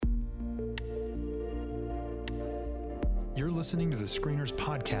You're listening to the Screeners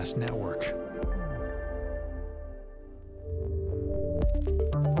Podcast Network.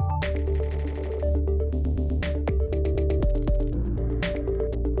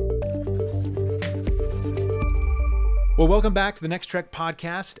 Well, welcome back to the Next Trek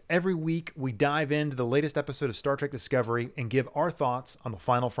Podcast. Every week, we dive into the latest episode of Star Trek Discovery and give our thoughts on the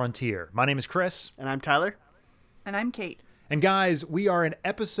final frontier. My name is Chris. And I'm Tyler. And I'm Kate. And guys, we are in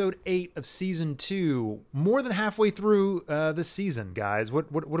episode 8 of season 2, more than halfway through this season, guys.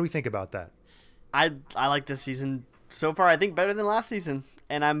 What do we think about that? I like this season so far. I think better than last season,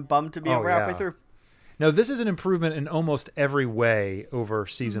 and I'm bummed to be over halfway through. No, this is an improvement in almost every way over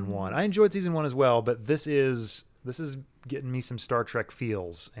season 1. I enjoyed season 1 as well, but this is getting me some Star Trek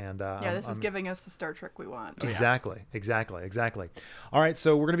feels, and this is giving us the Star Trek we want. Exactly. All right,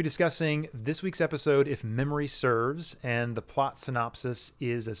 so we're going to be discussing this week's episode, If Memory Serves, and the plot synopsis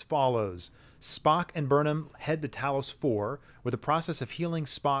is as follows. Spock and Burnham head to Talos 4, where the process of healing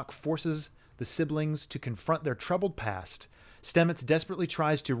Spock forces the siblings to confront their troubled past. Stamets desperately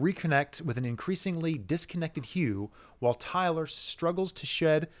tries to reconnect with an increasingly disconnected Hugh, while Tyler struggles to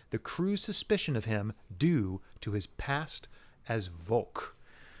shed the crew's suspicion of him due to his past as Volk.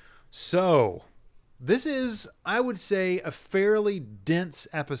 So, this is, I would say, a fairly dense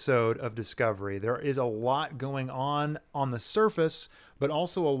episode of Discovery. There is a lot going on the surface, but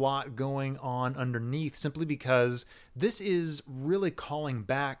also a lot going on underneath, simply because this is really calling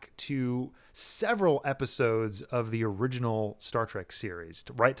back to several episodes of the original Star Trek series.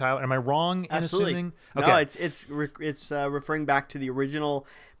 Right, Tyler? Am I wrong in assuming? Okay. No, it's referring back to the original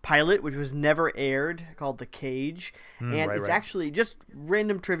pilot, which was never aired, called The Cage. Actually just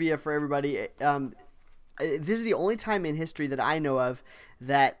random trivia for everybody. This is the only time in history that I know of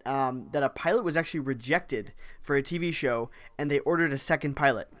that a pilot was actually rejected for a TV show, and they ordered a second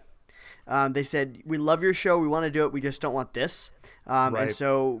pilot. They said, "We love your show. We want to do it. We just don't want this." And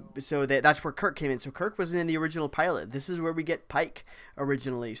so that's where Kirk came in. So Kirk wasn't in the original pilot. This is where we get Pike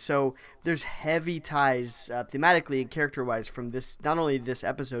originally. So there's heavy ties thematically and character-wise from this, not only this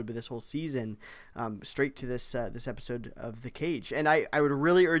episode but this whole season, straight to this episode of The Cage. And I would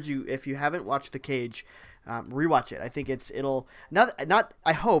really urge you, if you haven't watched The Cage, rewatch it. I think it'll not.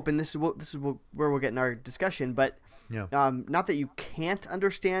 I hope, and this is where we'll get in our discussion, but. Yeah. Not that you can't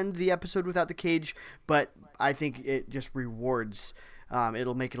understand the episode without the cage, but I think it just rewards.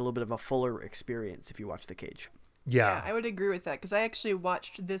 It'll make it a little bit of a fuller experience if you watch the cage. Yeah, I would agree with that, because I actually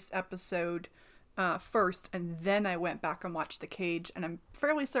watched this episode first, and then I went back and watched the cage, and I'm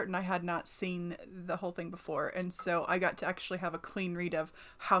fairly certain I had not seen the whole thing before, and so I got to actually have a clean read of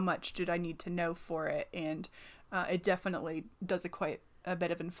how much did I need to know for it, and it definitely does quite a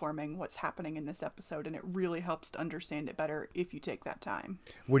bit of informing what's happening in this episode, and it really helps to understand it better if you take that time.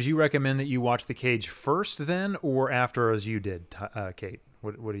 Would you recommend that you watch The Cage first then, or after, as you did, Kate?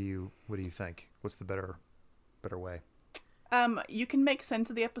 What do you think? What's the better way? You can make sense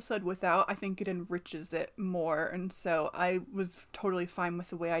of the episode without. I think it enriches it more, and so I was totally fine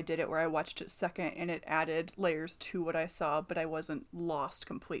with the way I did it, where I watched it second, and it added layers to what I saw, but I wasn't lost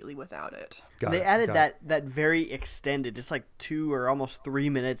completely without it. They added that very extended, just like 2 or almost 3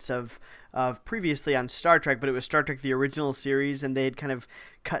 minutes of previously on Star Trek, but it was Star Trek the original series, and they had kind of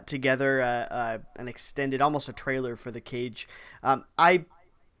cut together an extended, almost a trailer for The Cage.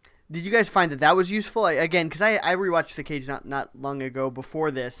 Did you guys find that was useful? Again, because I rewatched The Cage not long ago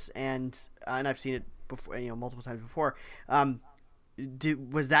before this, and I've seen it before, multiple times before.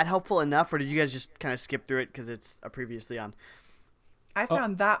 Was that helpful enough, or did you guys just kind of skip through it because it's previously on? I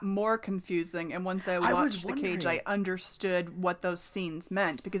found that more confusing, and once I watched The Cage, I understood what those scenes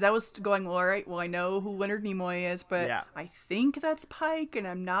meant, because I was going, well, all right, well, I know who Leonard Nimoy is, but I think that's Pike, and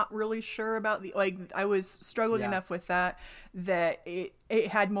I'm not really sure about I was struggling enough with that it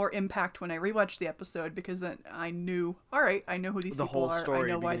had more impact when I rewatched the episode, because then I knew, all right, I know who these people are, I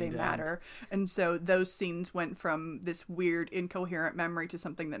know why they matter, and so those scenes went from this weird, incoherent memory to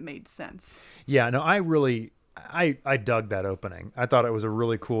something that made sense. Yeah, no, I dug that opening. I thought it was a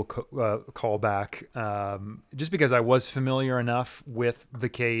really cool callback, just because I was familiar enough with The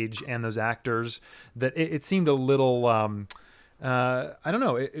Cage and those actors that it seemed a little, I don't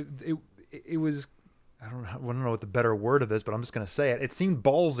know, it was, I don't know what the better word of this, but I'm just going to say it. It seemed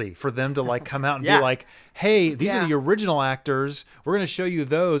ballsy for them to come out and be like, hey, these are the original actors. We're going to show you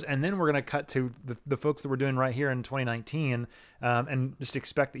those. And then we're going to cut to the folks that we're doing right here in 2019. and just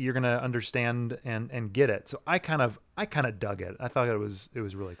expect that you're going to understand and get it. So I kind of dug it. I thought it was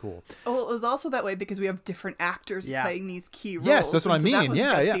really cool. Well, it was also that way because we have different actors playing these key roles. Yes, that's what I mean. That was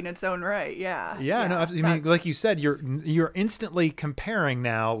yeah. in its own right. Yeah. No, I mean, like you said, you're instantly comparing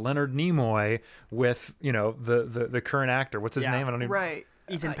now Leonard Nimoy with the current actor. What's his name? I don't even. Right.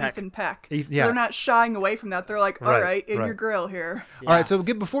 Ethan Peck. So they're not shying away from that. They're like, all right, in your grill here. Yeah. All right, so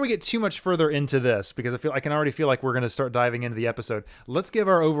before we get too much further into this, because I can already feel like we're going to start diving into the episode, let's give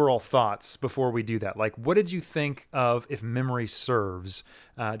our overall thoughts before we do that. Like, what did you think of If Memory Serves,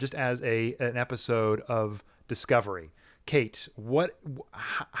 just as an episode of Discovery? Kate,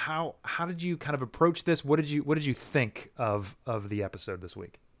 how did you kind of approach this? What did you think of the episode this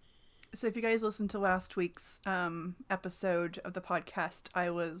week? So if you guys listened to last week's episode of the podcast, I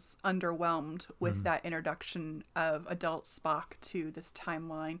was underwhelmed with that introduction of adult Spock to this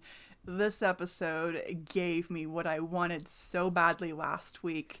timeline. This episode gave me what I wanted so badly last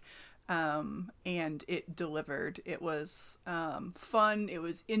week, and it delivered. It was fun, it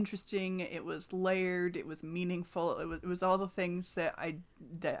was interesting, it was layered, it was meaningful, it was all the things that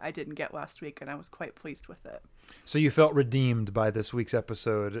I didn't get last week, and I was quite pleased with it. So you felt redeemed by this week's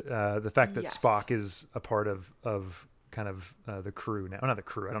episode, the fact that Spock is a part of kind of the crew now. Well, not the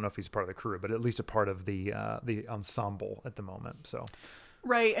crew. I don't know if he's part of the crew, but at least a part of the ensemble at the moment. So.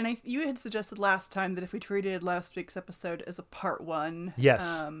 Right, and you had suggested last time that if we treated last week's episode as a part one,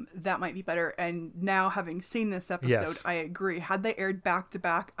 that might be better. And now, having seen this episode, I agree. Had they aired back to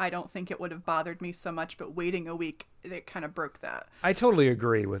back, I don't think it would have bothered me so much. But waiting a week, it kind of broke that. I totally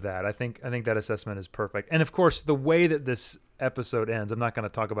agree with that. I think that assessment is perfect. And of course, the way that this episode ends, I'm not going to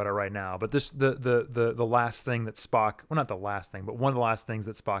talk about it right now, but this the last thing that Spock, well, not the last thing, but one of the last things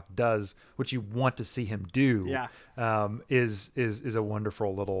that Spock does, which you want to see him do, is a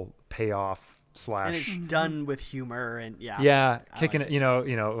wonderful little payoff slash. And it's done with humor and kicking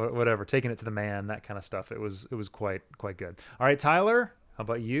it, whatever, taking it to the man, that kind of stuff. It was quite good. All right, Tyler. How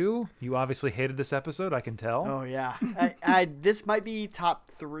about you? You obviously hated this episode, I can tell. Oh, yeah. This might be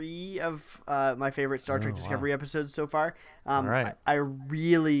top 3 of my favorite Star Trek Discovery episodes so far. All right. I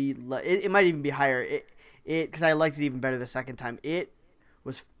really it might even be higher. It because I liked it even better the second time. It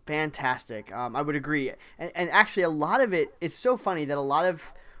was fantastic. I would agree. And actually, a lot of it's so funny that a lot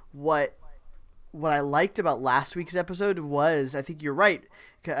of what I liked about last week's episode was, I think you're right,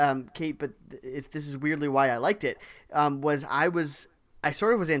 Kate, but this is weirdly why I liked it, I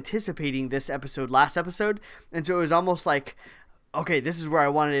sort of was anticipating this last episode, and so it was almost like, okay, this is where I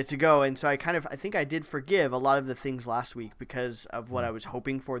wanted it to go, and so I think I did forgive a lot of the things last week because of what I was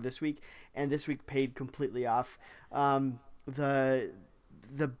hoping for this week, and this week paid completely off. The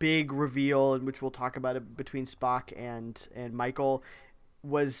big reveal, in which we'll talk about it, between Spock and Michael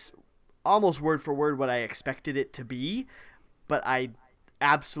was almost word for word what I expected it to be, but I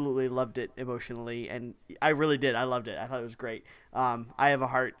absolutely loved it emotionally, and I really did. I loved it. I thought it was great. I have a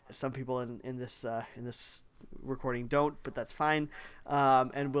heart. Some people in this recording don't, but that's fine.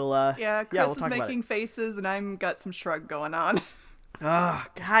 And we'll Chris we'll is talk making faces, and I'm got some shrug going on.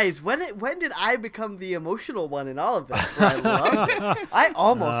 Guys, when did I become the emotional one in all of this? I loved it. I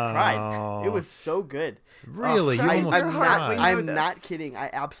almost cried. It was so good. Really? You almost cried? I'm not kidding. I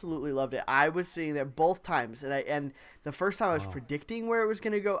absolutely loved it. I was sitting there both times, and the first time I was predicting where it was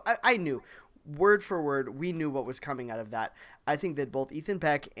going to go. I knew, word for word, we knew what was coming out of that. I think that both Ethan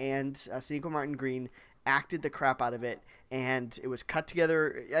Peck and Sonequa Martin Green acted the crap out of it, and it was cut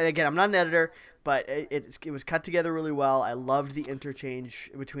together. And again, I'm not an editor, but it was cut together really well. I loved the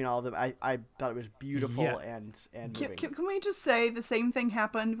interchange between all of them. I thought it was beautiful and moving. Can we just say the same thing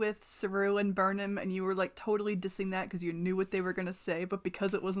happened with Saru and Burnham, and you were like totally dissing that because you knew what they were going to say, but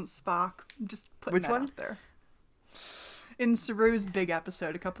because it wasn't Spock, just putting that out there. In Saru's big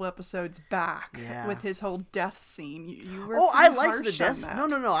episode, a couple episodes back, with his whole death scene, you were I liked the death.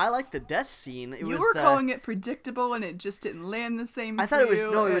 No, I liked the death scene. You were calling it predictable, and it just didn't land the same. I thought it was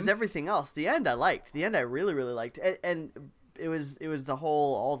it was everything else. The end I liked. The end I really really liked, and it was the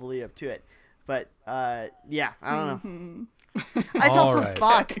whole all the lead up to it. But I don't know. It's also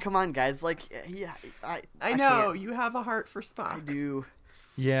Spock. Come on, guys. Like, I know you have a heart for Spock. I do.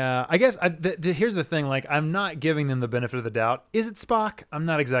 Yeah, I guess here's the thing. Like, I'm not giving them the benefit of the doubt. Is it Spock? I'm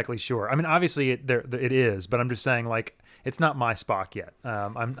not exactly sure. I mean, obviously it is, but I'm just saying, like, it's not my Spock yet.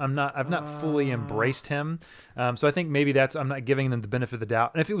 I've not fully embraced him. So I think maybe I'm not giving them the benefit of the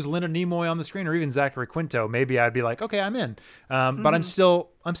doubt. And if it was Leonard Nimoy on the screen or even Zachary Quinto, maybe I'd be like, okay, I'm in. But I'm still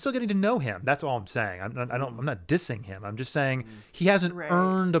I'm still getting to know him. That's all I'm saying. I'm not dissing him. I'm just saying he hasn't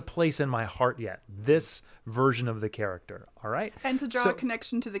earned a place in my heart yet. This version of the character. All right. And to draw a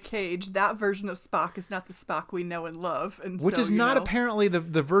connection to the Cage, that version of Spock is not the Spock we know and love, and which is not apparently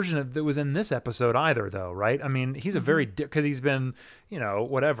the version that was in this episode either, though, right? I mean, he's a very because he's been,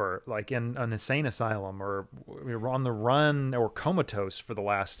 whatever, like in an insane asylum or on the run or comatose for the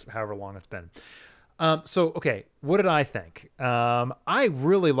last however long it's been. So okay, what did I think? I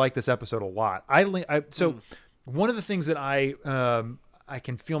really like this episode a lot. One of the things that I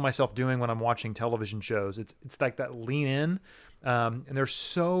can feel myself doing when I'm watching television shows, it's like that lean in. And there's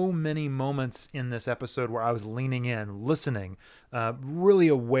so many moments in this episode where I was leaning in, listening, really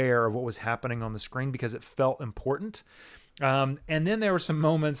aware of what was happening on the screen because it felt important. And then there were some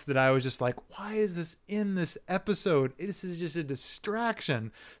moments that I was just like, why is this in this episode? This is just a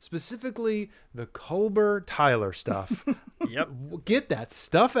distraction. Specifically, the Culber Tyler stuff. Yep. Get that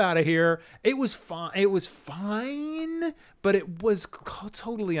stuff out of here. It was fine. It was fine, but it was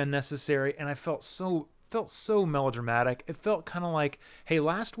totally unnecessary. And I felt so melodramatic. It felt kind of like, hey,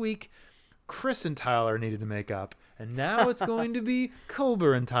 last week, Chris and Tyler needed to make up. And now it's going to be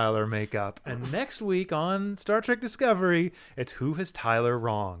Culber and Tyler make up. And next week on Star Trek Discovery, it's who has Tyler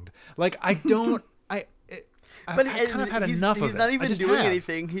wronged. Like, I kind of had enough of it. He's not even doing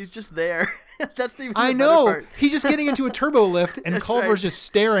anything. He's just there. That's the I know. Part. He's just getting into a turbo lift, and Culber's just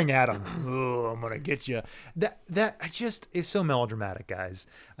staring at him. Oh, I'm gonna get you. That just is so melodramatic, guys.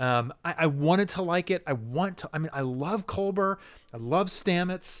 I wanted to like it. I love Culber. I love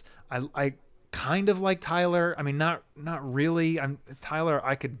Stamets. I kind of like Tyler. I mean, not really. Tyler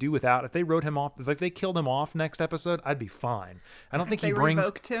I could do without. If they wrote him off, if they killed him off next episode, I'd be fine. I don't think he brings. They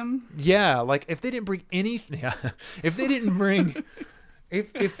revoked him. Yeah, like if they didn't bring anything. Yeah, if they didn't bring,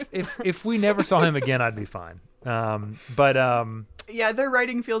 if we never saw him again, I'd be fine. Yeah, their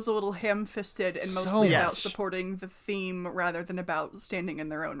writing feels a little ham-fisted and mostly about supporting the theme rather than about standing in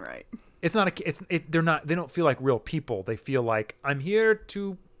their own right. It's not they're not. They don't feel like real people. They feel like I'm here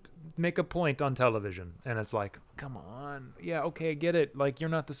to make a point on television, and it's like, come on, yeah, okay, I get it, like you're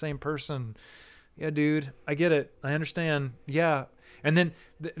not the same person, yeah, dude, I get it, I understand, yeah. And then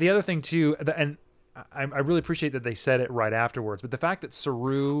the other thing too, and I really appreciate that they said it right afterwards, but the fact that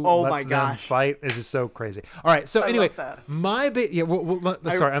Saru lets them fight is just so crazy. All right, so anyway, I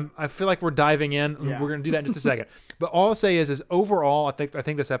feel like we're diving in. Yeah. We're gonna do that in just a second. But all I'll say is overall, I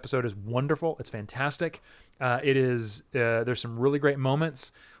think this episode is wonderful. It's fantastic. It is. There's some really great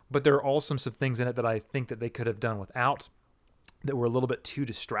moments. But there are also some things in it that I think that they could have done without, that were a little bit too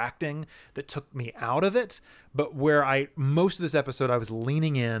distracting, that took me out of it. But where most of this episode, I was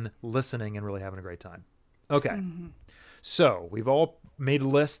leaning in, listening, and really having a great time. Okay. Mm-hmm. So we've all made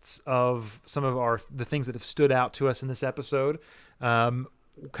lists of some of the things that have stood out to us in this episode.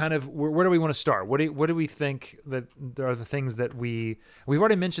 Kind of where do we want to start? What do we think that there are the things that we've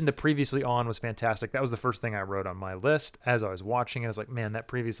already mentioned? The Previously On was fantastic. That was the first thing I wrote on my list as I was watching it. I was like, man, that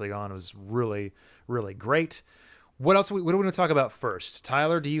Previously On was really, really great. What else? What do we want to talk about first?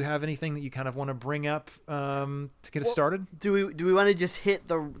 Tyler, do you have anything that you kind of want to bring up to get us started? Do we want to just hit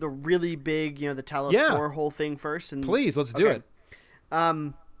the really big, the Talos 4 whole thing first? And please, let's do it.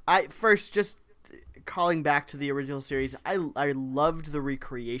 I first just calling back to the original series, I loved the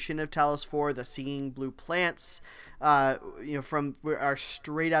recreation of Talos 4, the singing blue plants, from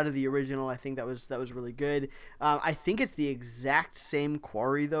straight out of the original. I think that was really good. I think it's the exact same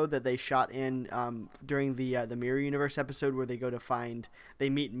quarry though that they shot in during the Mirror Universe episode where they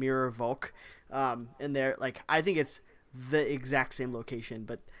meet Mirror Volk, and they're like, I think it's the exact same location,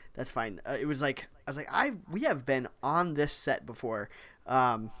 but that's fine. It was like we have been on this set before.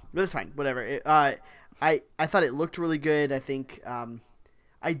 But that's fine. Whatever. I thought it looked really good. I think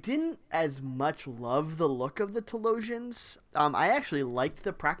I didn't as much love the look of the Talosians. I actually liked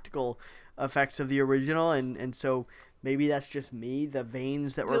the practical effects of the original, and so maybe that's just me. The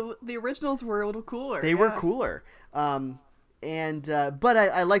veins that were the originals were a little cooler. They were cooler. But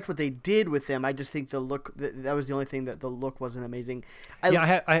I liked what they did with them. I just think the look that was the only thing that the look wasn't amazing.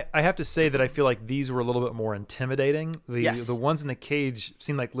 I have to say that I feel like these were a little bit more intimidating. The ones in the cage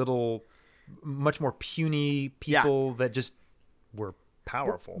seemed like little, much more puny people that just were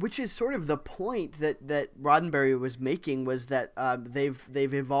powerful. Which is sort of the point that Roddenberry was making, was that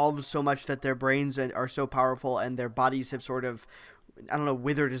they've evolved so much that their brains are so powerful and their bodies have sort of, I don't know,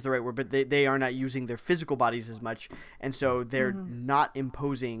 withered is the right word, but they are not using their physical bodies as much, and so they're not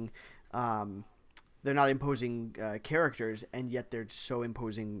imposing characters, and yet they're so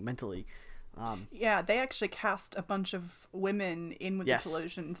imposing mentally. Yeah, they actually cast a bunch of women in with the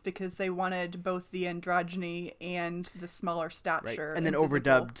Talosians because they wanted both the androgyny and the smaller stature. Right. And then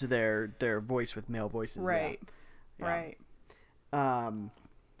overdubbed their voice with male voices. Right. Yeah. Right.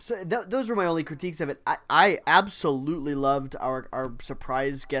 So those were my only critiques of it. I absolutely loved our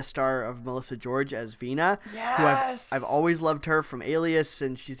surprise guest star of Melissa George as Vina. Yes. Who I've always loved her from Alias,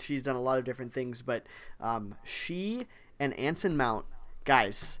 and she's done a lot of different things. But she and Anson Mount,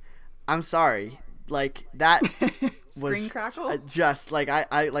 guys, I'm sorry, like that was screen crackle. Just like I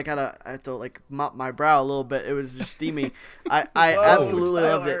had to like mop my brow a little bit. It was just steamy. I absolutely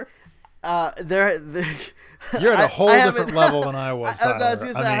loved it. You're at a whole different level than I was.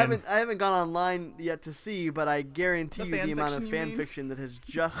 I haven't gone online yet to see, but I guarantee you the amount of fan fiction that has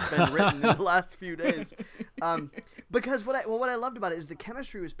just been written in the last few days. Because what I loved about it is the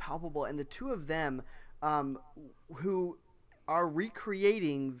chemistry was palpable, and the two of them, who are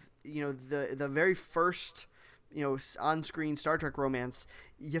recreating, the very first, on-screen Star Trek romance.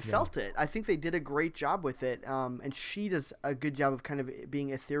 You felt it. I think they did a great job with it. And she does a good job of kind of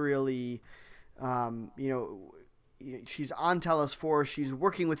being ethereally, she's on Talos 4. She's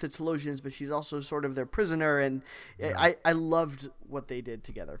working with the Talosians, but she's also sort of their prisoner. And I loved what they did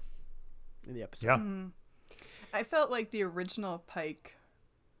together in the episode. Yeah. Mm-hmm. I felt like the original Pike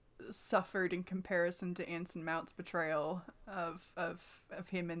suffered in comparison to Anson Mount's portrayal of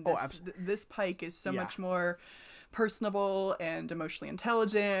him in this. This Pike is so much more personable and emotionally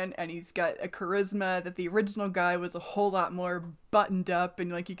intelligent, and he's got a charisma that the original guy was a whole lot more buttoned up, and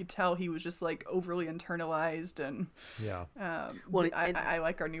like you could tell he was just like overly internalized. And I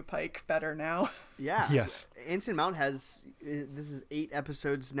like our new Pike better now. Yeah. Yes. Anson Mount this is 8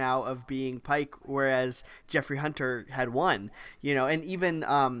 episodes now of being Pike, whereas Jeffrey Hunter had 1. And even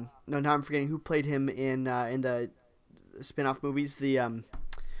now I'm forgetting who played him in the spin-off movies, the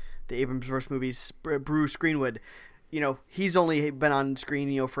Abramsverse movies, Bruce Greenwood. He's only been on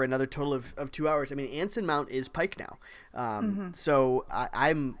screen, for another total of 2 hours. I mean, Anson Mount is Pike now. So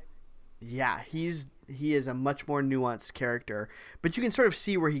he is a much more nuanced character, but you can sort of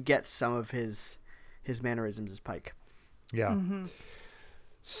see where he gets some of his mannerisms as Pike. Yeah. Mm-hmm.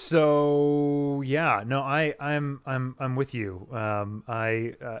 So I'm with you.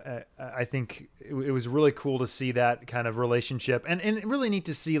 I think it was really cool to see that kind of relationship, and really neat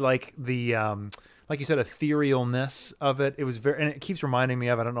to see like the like you said, etherealness of it. It was and it keeps reminding me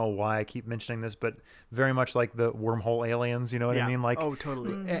of, I don't know why I keep mentioning this, but very much like the wormhole aliens. You know what I mean? Like, oh,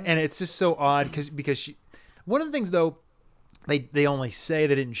 totally. And it's just so odd because one of the things though. They only say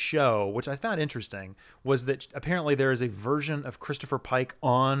they didn't show, which I found interesting, was that apparently there is a version of Christopher Pike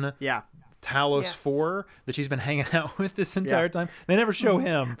on Talos 4 that she's been hanging out with this entire time. They never show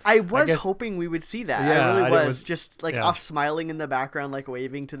him. I was hoping we would see that. I really was. Just like off smiling in the background, like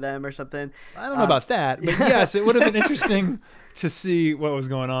waving to them or something. I don't know about that, but yes, it would have been interesting to see what was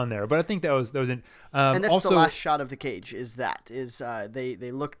going on there. But I think that was and that's also the last shot of the cage.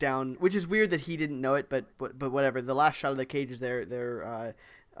 They look down, which is weird that he didn't know it, but whatever. The last shot of the cage is they're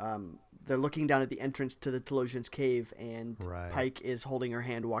looking down at the entrance to the Talosians' cave, and Pike is holding her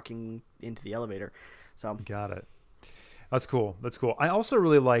hand, walking into the elevator. So got it. That's cool. I also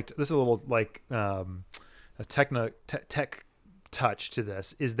really liked this. Is a little like a tech touch to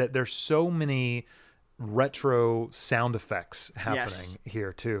this is that there's so many retro sound effects happening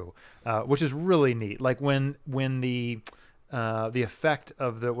here too, which is really neat. Like when the effect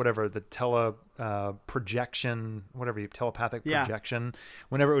of the telepathic projection,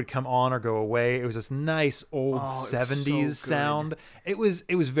 whenever it would come on or go away, it was this nice old 70s sound. It was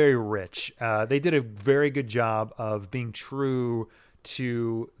very rich. They did a very good job of being true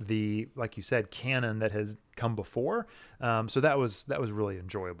to the, like you said, canon that has come before. So that was really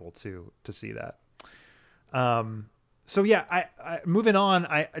enjoyable to see that. So yeah, I moving on.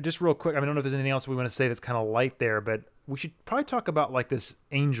 I just real quick. I don't know if there's anything else we want to say that's kind of light there, but we should probably talk about like this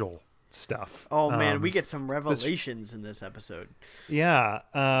angel stuff. Oh man, we get some revelations in this episode. Yeah.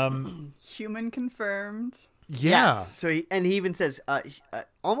 Human confirmed. Yeah. So he even says,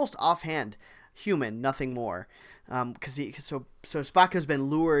 almost offhand, human, nothing more. Because so Spock has been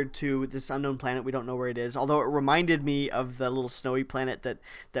lured to this unknown planet. We don't know where it is. Although it reminded me of the little snowy planet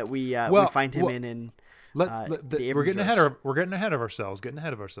that we find him in. We're getting ahead of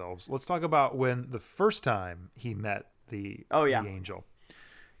ourselves. Let's talk about when the first time he met the angel.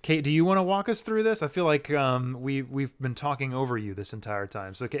 Kate, do you want to walk us through this? I feel like we've been talking over you this entire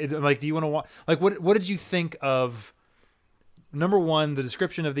time. So, Kate, like, do you want to what did you think of? Number one, the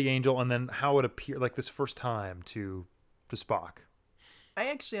description of the angel, and then how it appeared, like this first time to Spock. I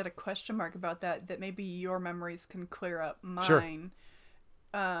actually had a question mark about that maybe your memories can clear up mine. Sure.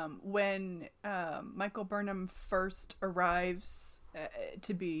 when Michael Burnham first arrives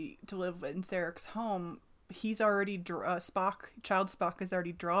to live in Sarek's home, he's already Child Spock is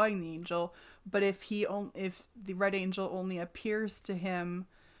already drawing the angel. But if the Red Angel only appears to him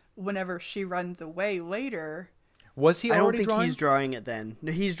whenever she runs away later, was he? I don't think he's drawing it then.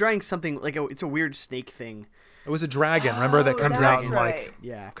 No, he's drawing something like it's a weird snake thing. It was a dragon. Remember that comes out and right.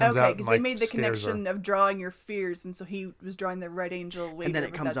 comes out. Okay, because they made the connection of drawing your fears, and so he was drawing the Red Angel later. And then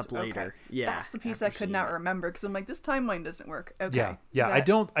it comes up later. Okay. Yeah, that's the piece I could not remember because I'm like, this timeline doesn't work. Okay. Yeah. I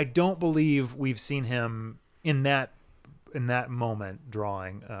don't believe we've seen him in that moment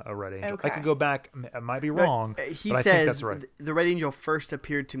drawing a Red Angel. Okay. I could go back. I might be wrong. He but says I think that's right. The Red Angel first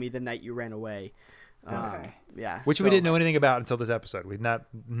appeared to me the night you ran away. Okay. Yeah. Which we didn't know anything about until this episode. We'd not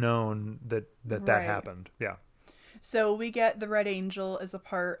known that right. happened. Yeah. So we get the Red Angel as a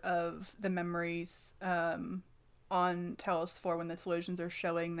part of the memories on Talos 4 when the Talosians are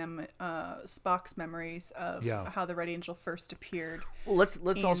showing them Spock's memories of how the Red Angel first appeared. Well,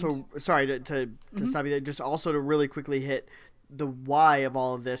 let's also sorry to stop you there. Just also to really quickly hit the why of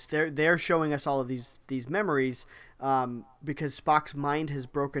all of this. They're showing us all of these memories because Spock's mind has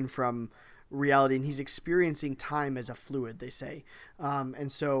broken from reality and he's experiencing time as a fluid, they say, and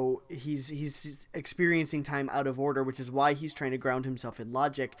so he's experiencing time out of order, which is why he's trying to ground himself in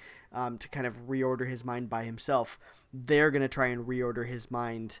logic to kind of reorder his mind by himself. They're going to try and reorder his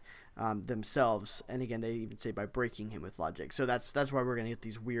mind themselves, and again they even say by breaking him with logic. So that's why we're going to get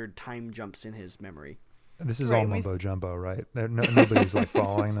these weird time jumps in his memory. This is all mumbo jumbo, right? Nobody's like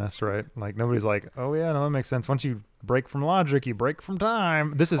following this, right? Like nobody's like, oh yeah, no, that makes sense. Once you break from logic, you break from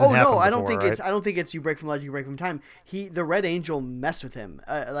time. This isn't happened before, I don't think right? I don't think it's you break from logic, you break from time. The Red Angel messed with him.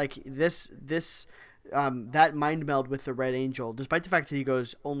 Like this that mind meld with the Red Angel, despite the fact that he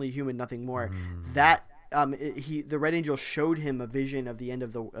goes only human, nothing more. That the Red Angel showed him a vision of the end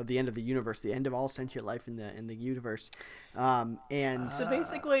of the universe, the end of all sentient life in the universe, and so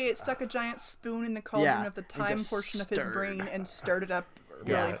basically, it stuck a giant spoon in the cauldron of the time portion of his brain and stirred it up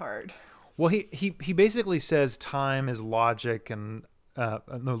really hard. Well, he basically says time is logic, and no,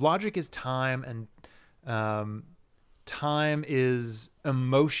 logic is time, and time is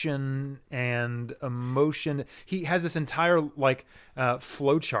emotion, and emotion. He has this entire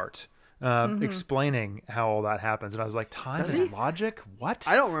flow chart. Explaining how all that happens, and I was like, "Time is logic? What?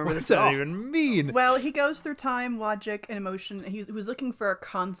 I don't remember what this does at that all. even mean?" Well, he goes through time, logic, and emotion. He was looking for a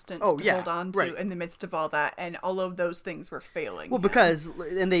constant to hold on to in the midst of all that, and all of those things were failing. Well, because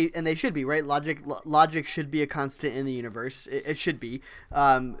they should be right. Logic should be a constant in the universe. It should be.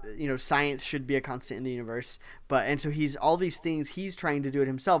 Science should be a constant in the universe. And so he's all these things. He's trying to do it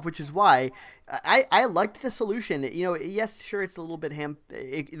himself, which is why I liked the solution. Yes, sure, it's a little bit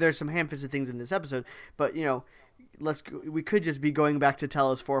there's some ham-fisted things in this episode, but we could just be going back to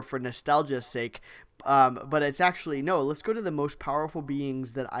Talos 4 for nostalgia's sake. But it's actually no. Let's go to the most powerful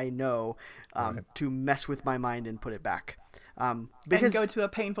beings that I know to mess with my mind and put it back. Because, and go to a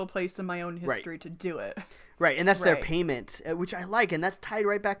painful place in my own history to do it. Right, and that's their payment, which I like, and that's tied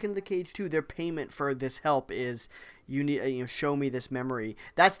right back into the cage too. Their payment for this help is you need, show me this memory.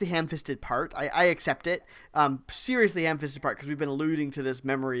 That's the ham-fisted part. I accept it. Seriously ham-fisted part, because we've been alluding to this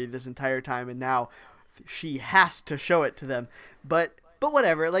memory this entire time, and now she has to show it to them. But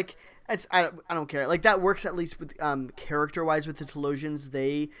whatever. Like I don't care. Like that works at least with character-wise with the Talosians.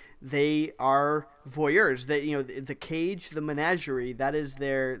 They are voyeurs. The cage, the menagerie. Those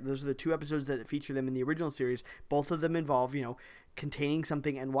are the two episodes that feature them in the original series. Both of them involve containing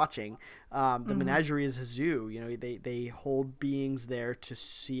something and watching. The menagerie is a zoo. They hold beings there to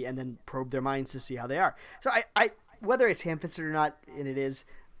see and then probe their minds to see how they are. So I whether it's ham-fisted or not, and it is,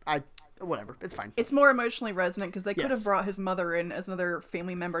 whatever, it's fine. It's more emotionally resonant because they could have brought his mother in as another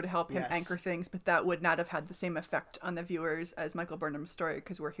family member to help him anchor things, but that would not have had the same effect on the viewers as Michael Burnham's story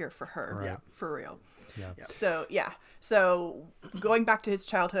because we're here for her, for real. Yeah. So going back to his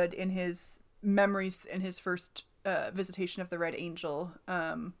childhood, in his memories, in his first visitation of the Red Angel,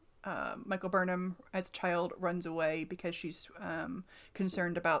 Michael Burnham, as a child, runs away because she's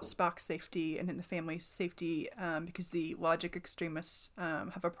concerned about Spock's safety and in the family's safety because the logic extremists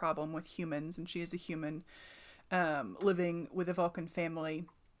have a problem with humans, and she is a human living with a Vulcan family.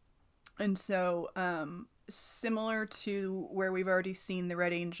 And so, similar to where we've already seen the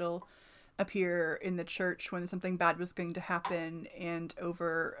Red Angel appear in the church when something bad was going to happen, and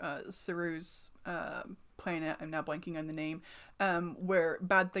over Saru's planet, I'm now blanking on the name, where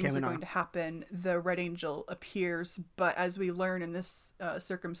bad things are going to happen, the Red Angel appears. But as we learn in this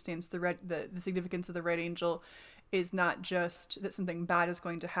circumstance, the significance of the Red Angel is not just that something bad is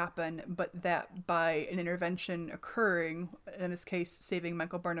going to happen, but that by an intervention occurring, in this case saving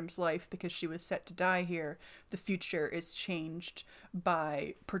Michael Burnham's life because she was set to die here, the future is changed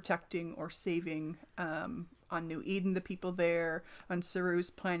by protecting or saving on New Eden the people there, on Saru's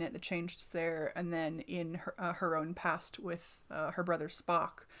planet the changes there, and then in her own past with her brother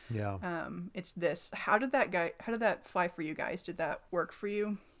Spock. Yeah. It's this. How did that fly for you guys? Did that work for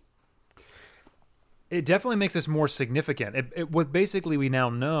you? It definitely makes this more significant. What basically we now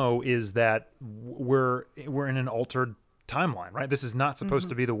know is that we're in an altered timeline, right? This is not supposed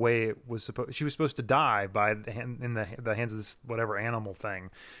to be the way it was supposed. She was supposed to die in the hands of this whatever animal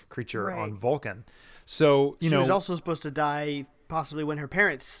creature on Vulcan. So she was also supposed to die possibly when her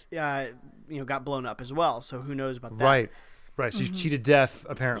parents got blown up as well. So who knows about that? Right. She's cheated death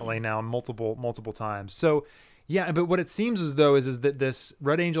apparently now multiple times. So. Yeah, but what it seems as though is that this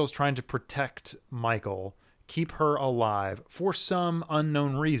Red Angel is trying to protect Michael, keep her alive for some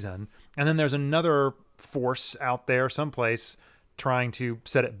unknown reason, and then there's another force out there someplace trying to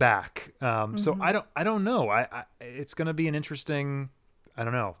set it back. So I don't know. It's going to be an interesting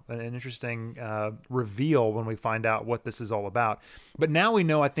reveal when we find out what this is all about. But now we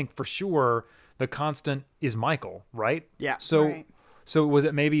know, I think for sure, the constant is Michael, right? Yeah. So was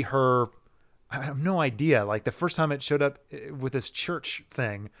it maybe her? I have no idea. Like the first time it showed up with this church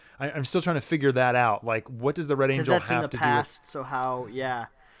thing, I'm still trying to figure that out. Like, what does the Red Angel have to do? That's in the past, so how? Yeah,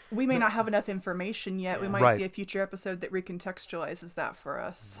 we may not have enough information yet. Yeah. We might see a future episode that recontextualizes that for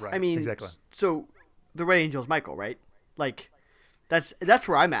us. Right. I mean, exactly. So the Red Angel is Michael, right? Like, that's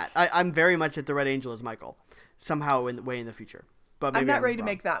where I'm at. I'm very much at the Red Angel is Michael, somehow in the future. But maybe I'm not ready to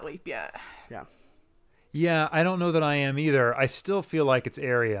make that leap yet. Yeah. Yeah, I don't know that I am either. I still feel like it's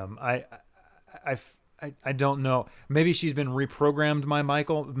Airiam. I don't know. Maybe she's been reprogrammed by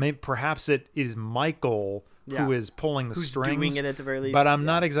Michael. Perhaps it is Michael who is pulling the strings. Who's doing it at the very least. But I'm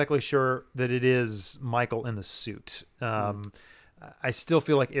not exactly sure that it is Michael in the suit. I still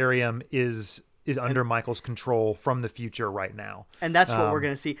feel like Airiam is under Michael's control from the future right now. And that's what we're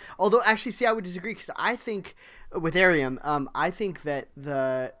going to see. Although, actually, I would disagree because I think with Airiam, I think that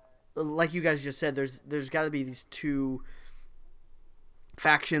like you guys just said, there's got to be these two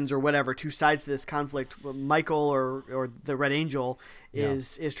factions or whatever, two sides to this conflict. Michael or the Red Angel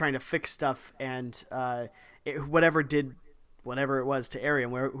is trying to fix stuff, and whatever it was to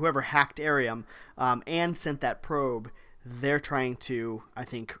Airiam, whoever hacked Airiam and sent that probe, they're trying to, I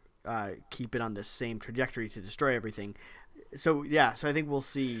think, keep it on this same trajectory to destroy everything. So I think we'll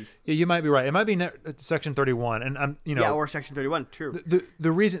see. Yeah, you might be right. It might be Section 31, and or Section 31. True.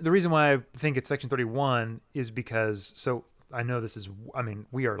 The reason why I think it's Section 31 is because I know this is. I mean,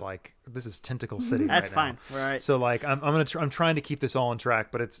 we are this is Tentacle City. That's right fine. Now. Right. So I'm trying to keep this all on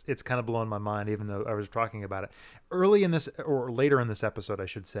track, but it's kind of blowing my mind, even though I was talking about it early in this or later in this episode, I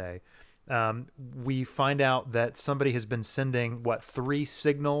should say. We find out that somebody has been sending three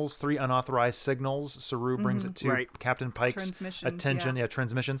unauthorized signals. Saru brings it to Captain Pike's attention.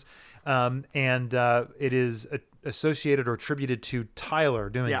 Transmissions. And it is associated or attributed to Tyler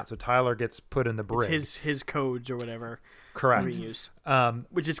doing it. So Tyler gets put in the brig. It's his codes or whatever. Correct. Being used.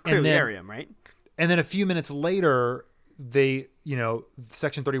 Which is clearly Airiam, right? And then a few minutes later, they,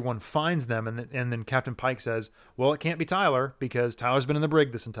 Section 31 finds them, and then Captain Pike says, well, it can't be Tyler because Tyler's been in the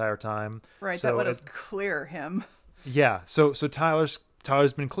brig this entire time. Right, so that let us clear him. Yeah, so Tyler's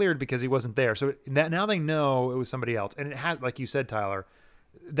been cleared because he wasn't there. So now they know it was somebody else. And it had, like you said, Tyler,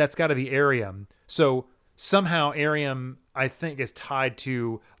 that's got to be Airiam. So somehow Airiam, I think, is tied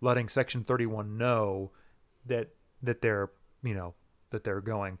to letting Section 31 know that they're, that they're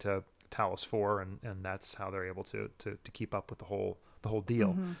going to Talos 4, and that's how they're able to keep up with the whole deal.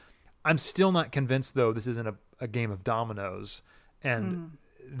 Mm-hmm. I'm still not convinced, though, this isn't a game of dominoes, and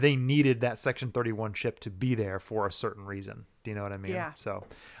they needed that Section 31 ship to be there for a certain reason. Do you know what I mean? Yeah. So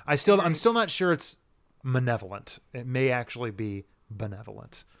I'm still not sure it's malevolent. It may actually be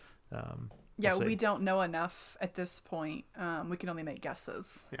benevolent. We don't know enough at this point. We can only make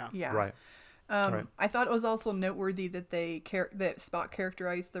guesses. Yeah. Right. I thought it was also noteworthy that that Spock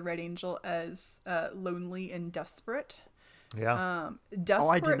characterized the Red Angel as lonely and desperate. Yeah.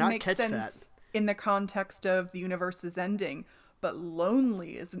 Desperate makes sense in the context of the universe's ending, but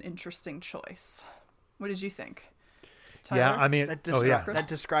lonely is an interesting choice. What did you think, Tyler? Yeah, I mean, that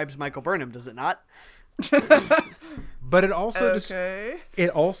describes Michael Burnham, does it not? But it also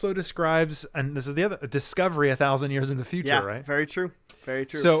describes, and this is the other discovery 1,000 years in the future, right? Very true. Very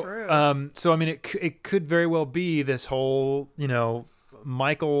true. So, so I mean, it could very well be this whole,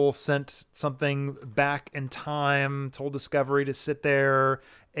 Michael sent something back in time, told Discovery to sit there.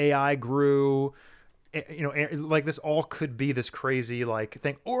 AI grew. like this all could be this crazy like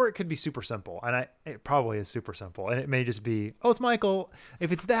thing, or it could be super simple, and it probably is super simple, and it may just be, oh, it's Michael.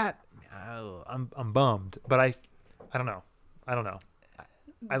 If it's that, I'm bummed, but I don't know.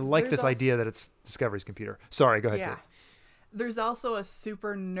 I like this idea that it's Discovery's computer. Sorry, go ahead. Yeah. There's also a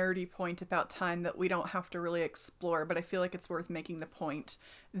super nerdy point about time that we don't have to really explore, but I feel like it's worth making the point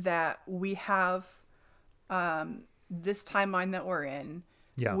that we have this timeline that we're in.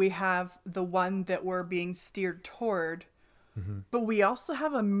 Yeah. We have the one that we're being steered toward, but we also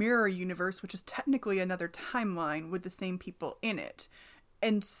have a mirror universe, which is technically another timeline with the same people in it.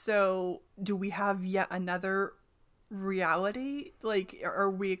 And so do we have yet another reality? Like, are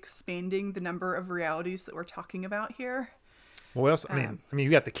we expanding the number of realities that we're talking about here? Well, what else? I mean, you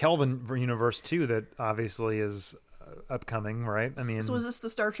got the Kelvin universe too, that obviously is upcoming, right? I mean, so is this the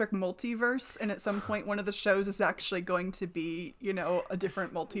Star Trek multiverse? And at some point, one of the shows is actually going to be, a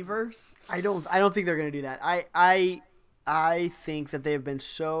different multiverse. I don't think they're going to do that. I think that they have been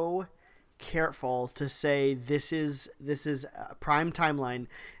so careful to say this is a prime timeline,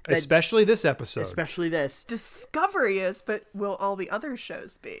 especially this episode, especially this. Discovery is, but will all the other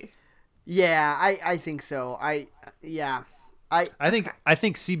shows be? Yeah, I think so. I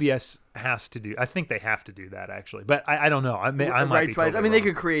think CBS has to do. I think they have to do that actually, but I don't know. I might be totally wrong. They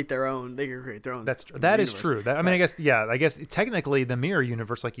could create their own. That is true. I guess technically the mirror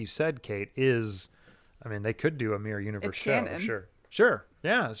universe, like you said, Kate, is. I mean, they could do a mirror universe show. Canon. Sure.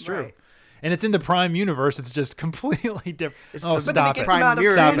 Yeah, it's true. Right. And it's in the Prime universe. It's just completely different. Stop it!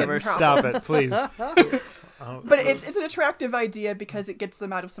 Stop it, please. But it's an attractive idea because it gets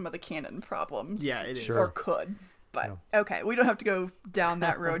them out of some of the canon problems. Yeah, it is. Or could. But okay, we don't have to go down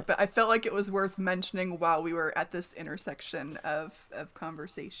that road. But I felt like it was worth mentioning while we were at this intersection of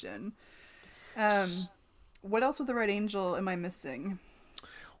conversation. What else with the Red Angel am I missing?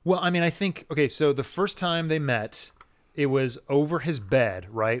 Well, I mean, I think, okay, so the first time they met, it was over his bed,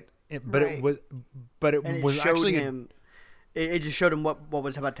 right? It was actually him. It just showed him what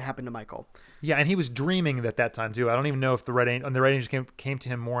was about to happen to Michael. Yeah, and he was dreaming at that time too. I don't even know if the Red Angel came to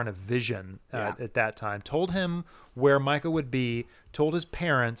him more in a vision at that time. Told him where Michael would be, told his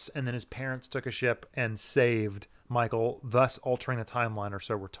parents, and then his parents took a ship and saved Michael, thus altering the timeline, or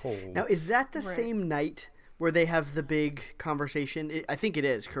so we're told. Now, is that the same night where they have the big conversation? I think it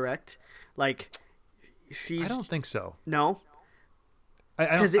is, correct? Like, I don't think so. No?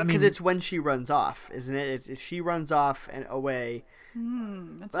 Because it's when she runs off, isn't it? She runs off and away.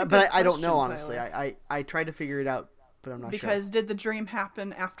 But I don't know, honestly. I tried to figure it out, but I'm not sure. Because did the dream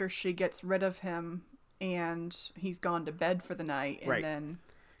happen after she gets rid of him and he's gone to bed for the night? And then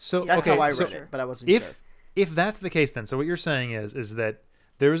that's how I read it, but I wasn't sure. If that's the case, then, so what you're saying is that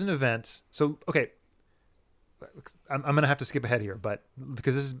there was an event. So, okay, I'm going to have to skip ahead here, but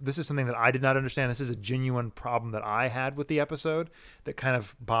because this is something that I did not understand. This is a genuine problem that I had with the episode that kind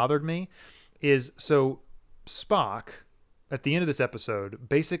of bothered me. Is so Spock at the end of this episode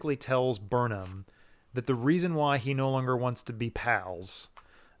basically tells Burnham that the reason why he no longer wants to be pals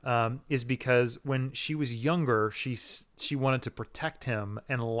is because when she was younger, she wanted to protect him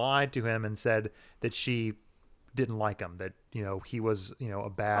and lied to him and said that she didn't like him, that he was a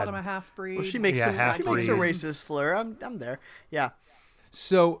bad, called him a half-breed. Well, she makes a racist slur. I'm there. Yeah.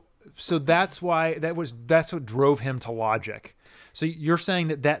 So that's why that's what drove him to logic. So you're saying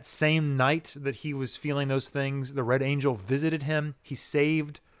that same night that he was feeling those things, the Red Angel visited him, he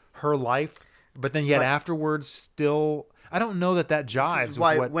saved her life, but then yet afterwards still, I don't know that jives. This is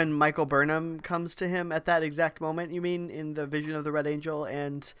why when Michael Burnham comes to him at that exact moment, you mean, in the vision of the Red Angel,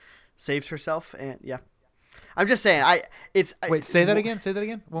 and saves herself, and I'm just saying, say that again. Say that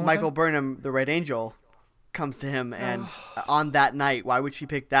again. Michael Burnham, the Red Angel, comes to him, and on that night, why would she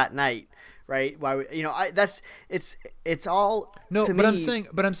pick that night, right? Why would it's all no. To but me, I'm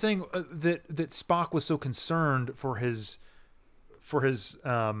saying that Spock was so concerned for his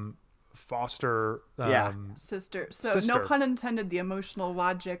foster sister. So no pun intended. The emotional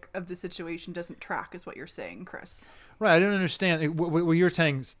logic of the situation doesn't track, is what you're saying, Chris. Right, I don't understand. What you're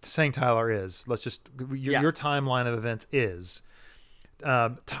saying, Tyler, is your timeline of events is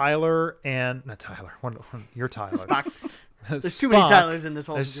Tyler and not Tyler. You're Tyler. Spock. There's too many Tylers in this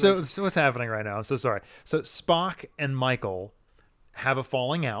whole situation. So what's happening right now? I'm so sorry. So Spock and Michael have a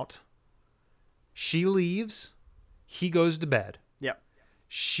falling out. She leaves. He goes to bed. Yep.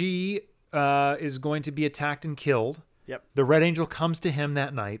 She is going to be attacked and killed. Yep. The Red Angel comes to him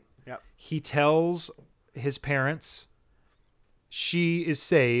that night. Yep. He tells his parents. She is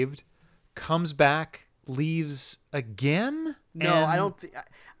saved, comes back, leaves again. No, I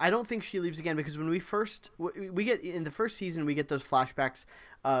don't think she leaves again, because when we get in the first season, we get those flashbacks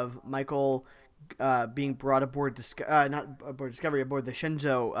of Michael being brought aboard not aboard Discovery, aboard the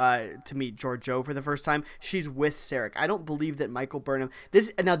Shenzhou to meet Georgiou for the first time. She's with Sarek. I don't believe that Michael Burnham.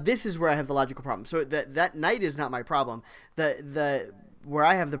 This is where I have the logical problem. So that night is not my problem. The where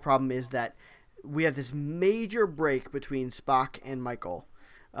I have the problem is that we have this major break between Spock and Michael,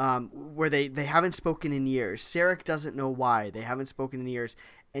 where they haven't spoken in years. Sarek doesn't know why they haven't spoken in years,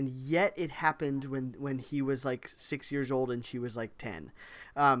 and yet it happened when he was like 6 years old and she was like 10.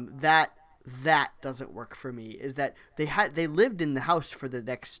 That doesn't work for me. Is that they lived in the house for the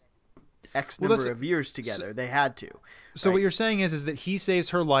next X number of years together. So, they had to. So right? What you're saying is that he saves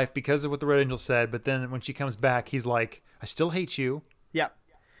her life because of what the Red Angel said, but then when she comes back, he's like, I still hate you. Yeah.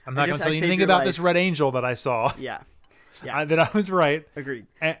 I'm not going to tell you anything about this Red Angel that I saw. Yeah. That I was right. Agreed.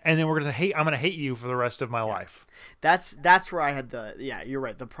 And then we're going to I'm going to hate you for the rest of my life. That's where I had you're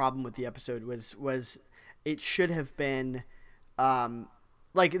right. The problem with the episode was it should have been,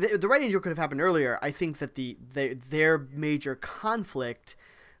 like the Red Angel could have happened earlier. I think that their major conflict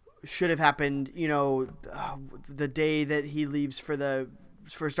should have happened, the day that he leaves for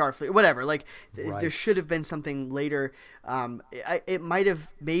Starfleet, whatever. Like there should have been something later. It might have,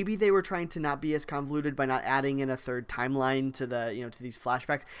 maybe they were trying to not be as convoluted by not adding in a third timeline to to these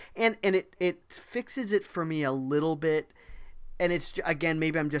flashbacks, and it fixes it for me a little bit. And it's, again,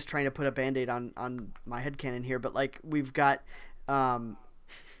 maybe I'm just trying to put a Band-Aid on my headcanon here, but like we've got all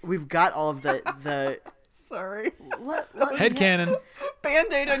of the Sorry. Headcanon.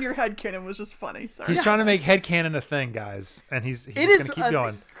 Band-Aid on your headcanon was just funny. Sorry. He's trying to make headcanon a thing, guys, and he's going to keep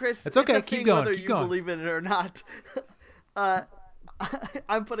going. Chris, it's okay. Keep going. Whether keep you going. believe in it or not.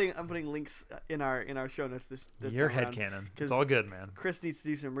 I'm putting links in our show notes this Your time around, headcanon. It's all good, man. Chris needs to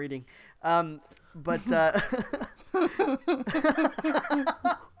do some reading. But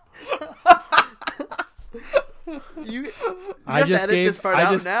I just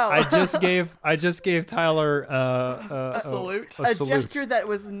gave Tyler a salute. A gesture that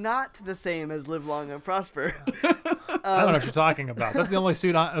was not the same as "Live Long and Prosper." I don't know what you're talking about. That's the only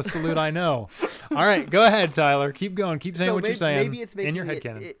salute I know. All right, go ahead, Tyler. Keep going. Keep saying what you're saying. Maybe it's making in your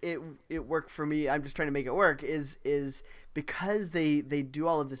headcanon. It work for me. I'm just trying to make it work. Is because they do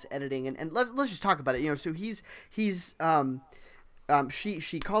all of this editing and let's just talk about it. So he's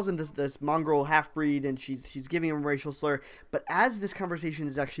she calls him this mongrel half-breed, and she's giving him a racial slur. But as this conversation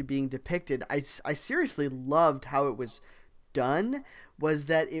is actually being depicted, I seriously loved how it was done. Was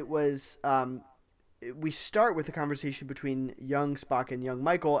that it was we start with a conversation between young Spock and young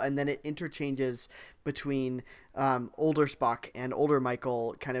Michael, and then it interchanges between older Spock and older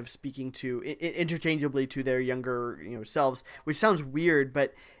Michael, kind of speaking to interchangeably to their younger selves, which sounds weird,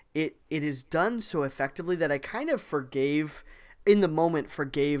 but it is done so effectively that I kind of forgave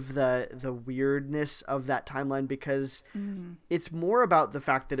the weirdness of that timeline, because it's more about the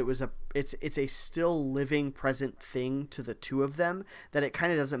fact that it's a still living present thing to the two of them, that it kind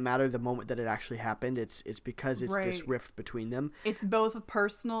of doesn't matter the moment that it actually happened. It's because it's this rift between them. It's both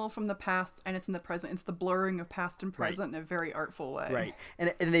personal from the past and it's in the present. It's the blurring of past and present in a very artful way. Right.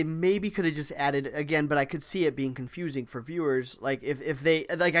 And they maybe could have just added again, but I could see it being confusing for viewers. Like if they,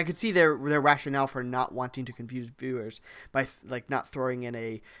 like, I could see their rationale for not wanting to confuse viewers by not throwing in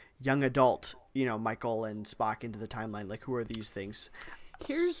a young adult, Michael and Spock into the timeline. Like, who are these things?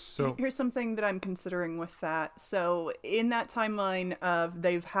 Here's something that I'm considering with that. So in that timeline of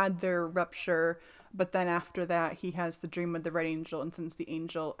they've had their rupture, but then after that he has the dream of the Red Angel and sends the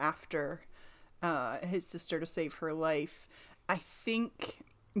angel after his sister to save her life. I think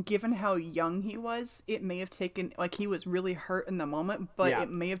given how young he was, it may have taken, like, he was really hurt in the moment, but it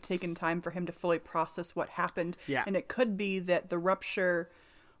may have taken time for him to fully process what happened. Yeah. And it could be that the rupture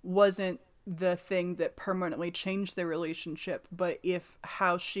wasn't the thing that permanently changed their relationship, but if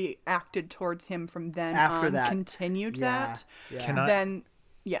how she acted towards him from then after on that continued that, then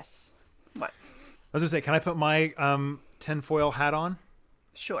yes. What? I was gonna say, can I put my tinfoil hat on?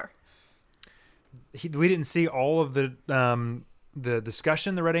 Sure. We didn't see all of the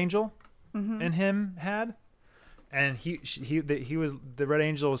discussion the Red Angel and him had, and the Red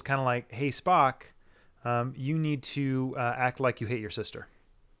Angel was kind of like, "Hey, Spock, you need to act like you hate your sister."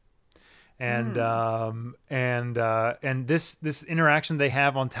 And this interaction they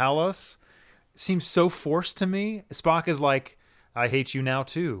have on Talos seems so forced to me. Spock is like, "I hate you now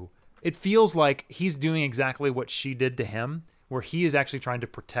too." It feels like he's doing exactly what she did to him, where he is actually trying to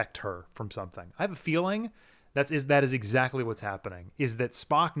protect her from something. I have a feeling that is exactly what's happening. Is that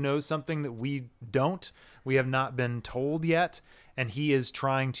Spock knows something that we don't. We have not been told yet, and he is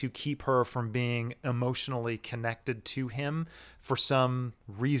trying to keep her from being emotionally connected to him for some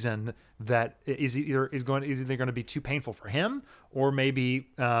reason that is either going to be too painful for him, or maybe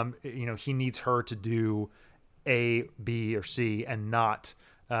he needs her to do A, B, or C and not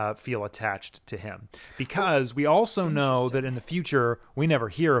feel attached to him, because we also know that in the future we never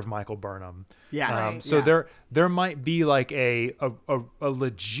hear of Michael Burnham. Yes. So there might be like a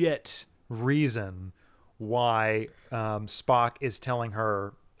legit reason why Spock is telling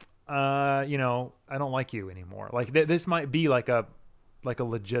her, I don't like you anymore. Like this might be like a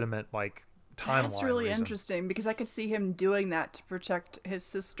legitimate like timeline. That's really reason. interesting, because I could see him doing that to protect his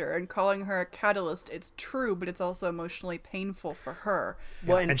sister and calling her a catalyst. It's true, but it's also emotionally painful for her.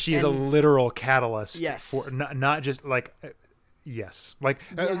 Well, and she is a literal catalyst. Yes. For not just like. Yes, like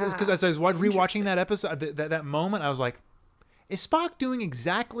because as I was rewatching that episode, that moment, I was like, "Is Spock doing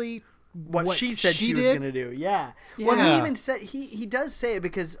exactly what she said she was going to do?" Yeah. Well, he even said he does say it,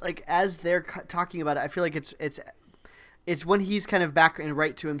 because like as they're talking about it, I feel like it's when he's kind of back and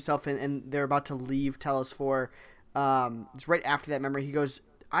right to himself, and they're about to leave Talos 4. It's right after that memory. He goes,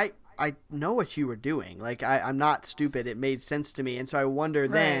 "I know what you were doing. Like I'm not stupid. It made sense to me." And so I wonder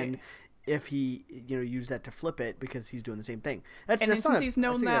then if he used that to flip it, because he's doing the same thing. Since he's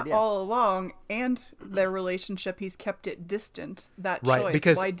known that all along, and their relationship, he's kept it distant. That choice.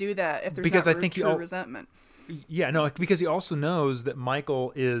 Because, why do that if there's not true resentment? Yeah, no, because he also knows that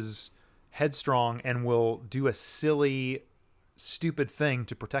Michael is headstrong and will do a silly, stupid thing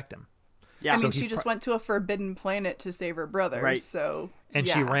to protect him. Yeah, I mean, she just went to a forbidden planet to save her brother, right? So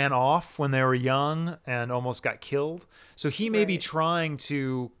she ran off when they were young and almost got killed. So he may be trying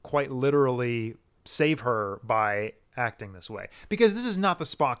to quite literally save her by acting this way, because this is not the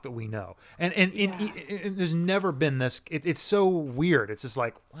Spock that we know, and there's never been this. It's so weird. It's just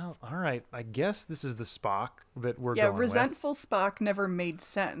like, well, all right, I guess this is the Spock that we're going resentful with. Spock never made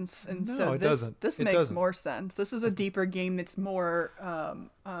sense, and no, so it doesn't. This makes more sense. This is a deeper game that's more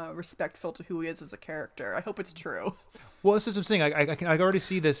respectful to who he is as a character. I hope it's true. Well, this is what I'm saying. I already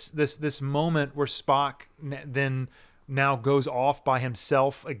see this moment where Spock then now goes off by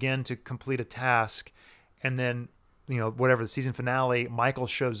himself again to complete a task, and then whatever the season finale, Michael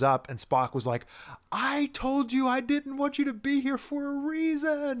shows up and Spock was like, "I told you I didn't want you to be here for a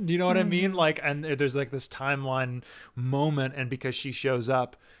reason." You know what I mean? Like, and there's like this timeline moment, and because she shows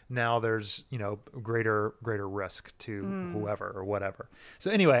up, now there's greater risk to whoever or whatever.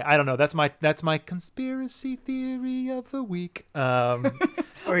 So anyway, I don't know. That's my conspiracy theory of the week. Or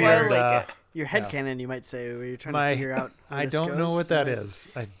your headcanon, you might say, where you're trying to figure out. I don't know what that is.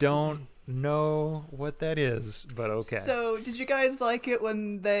 I don't know what that is, but okay. So did you guys like it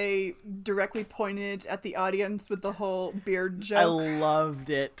when they directly pointed at the audience with the whole beard joke? I loved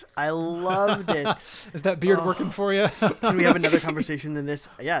it. Is that beard working for you? Can we have another conversation than this?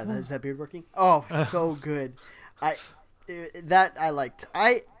 Yeah, is that beard working? Oh, so good. I liked.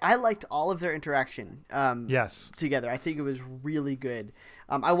 I liked all of their interaction together. I think it was really good.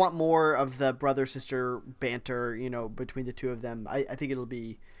 I want more of the brother sister banter, between the two of them. I think it'll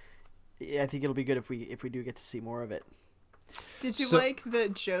be good if we do get to see more of it. Did you like the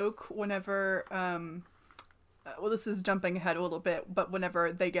joke whenever well, this is jumping ahead a little bit, but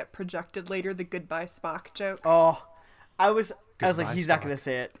whenever they get projected later, the goodbye Spock joke? Oh, I was like, he's not going to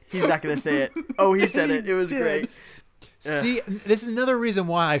say it. Oh, he said it. It was great. See, this is another reason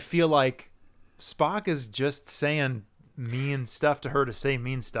why I feel like Spock is just saying mean stuff to her to say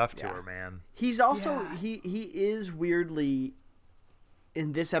mean stuff to her, man. He's also he is weirdly,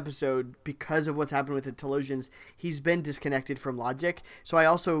 in this episode, because of what's happened with the Talosians, he's been disconnected from logic. So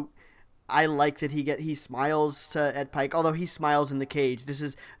I like that he smiles at Pike, although he smiles in the cage. This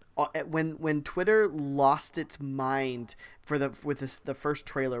is when Twitter lost its mind the first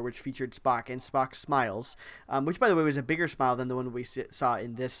trailer, which featured Spock, and Spock smiles, which by the way was a bigger smile than the one we saw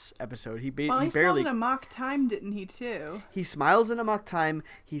in this episode. He barely smiled in Amok Time, didn't he too? He smiles in Amok Time.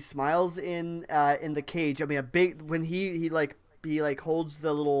 He smiles in the cage. I mean, when he holds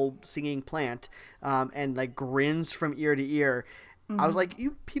the little singing plant, and like grins from ear to ear. I was like,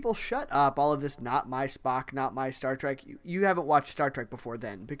 you people shut up. All of this, not my Spock, not my Star Trek. You haven't watched Star Trek before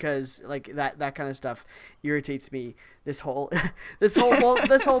then, because like that kind of stuff irritates me. This whole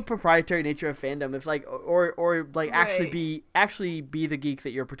proprietary nature of fandom. If like, or like actually be the geek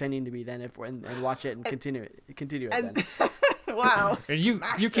that you're pretending to be then, and watch it and continue it then. Wow. And you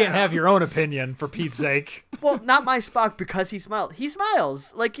can't have your own opinion, for Pete's sake. Well, not my Spock, because he smiled. He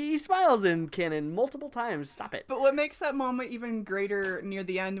smiles. Like, he smiles in canon multiple times. Stop it. But what makes that moment even greater near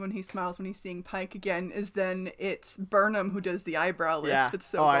the end when he smiles when he's seeing Pike again is then it's Burnham who does the eyebrow lift. It's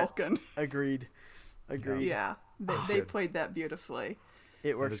so Vulcan. Agreed. Yeah. They played that beautifully.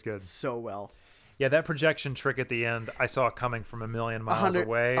 It works so well. Yeah, that projection trick at the end, I saw it coming from a million miles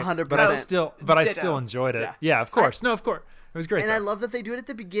away. 100%. But I still enjoyed it. Yeah, of course. Of course. It was great. And I love that they do it at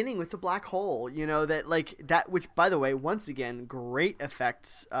the beginning with the black hole, which, by the way, once again, great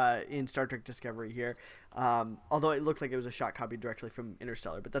effects in Star Trek Discovery here. Although it looked like it was a shot copied directly from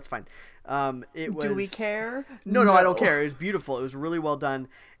Interstellar, but that's fine. Do we care? No, I don't care. It was beautiful. It was really well done.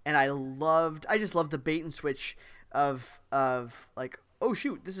 And I just loved the bait and switch of like, oh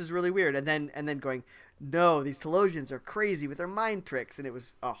shoot, this is really weird, and then going, no, these Talosians are crazy with their mind tricks, and it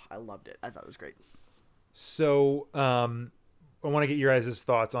was, I loved it. I thought it was great. So I want to get your guys'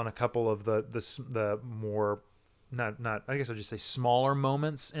 thoughts on a couple of the more not I guess I'll just say smaller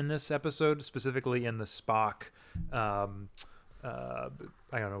moments in this episode, specifically in the Spock I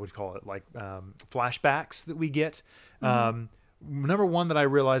don't know what you call it, like flashbacks that we get. Number one that I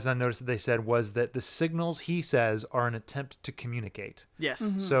realized and I noticed that they said was that the signals, he says, are an attempt to communicate. Yes.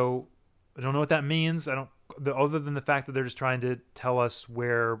 So I don't know what that means. Other than the fact that they're just trying to tell us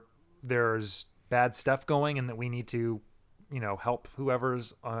where there's bad stuff going and that we need to, help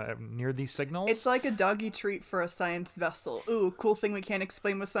whoever's near these signals. It's like a doggy treat for a science vessel. Ooh, cool thing we can't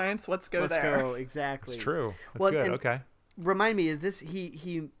explain with science. Let's go there. Let's go, exactly. It's true. That's good. Okay. Remind me, is this,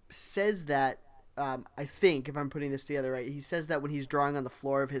 he says that, I think, if I'm putting this together right, he says that when he's drawing on the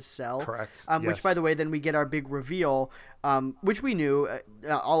floor of his cell. Correct. Yes. Which, by the way, then we get our big reveal, which we knew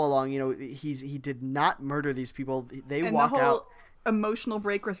all along. He did not murder these people. They walk out. Emotional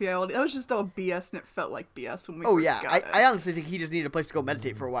break with reality. That was just all BS, and it felt like BS when we first got it. I honestly think he just needed a place to go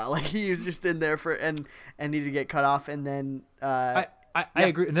meditate for a while. Like, he was just in there and needed to get cut off, and then. I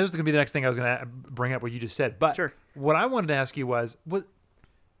agree, and this was going to be the next thing I was going to bring up what you just said. But sure. What I wanted to ask you was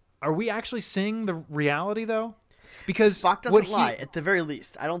are we actually seeing the reality, though? Because Spock doesn't lie, at the very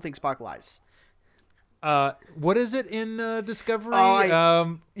least. I don't think Spock lies. What is it in Discovery?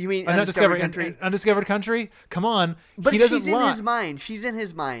 You mean Undiscovered Country? Undiscovered Country? Come on, but he doesn't she's lie. In his mind. She's in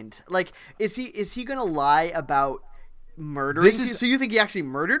his mind. Like, is he going to lie about murdering people? So you think he actually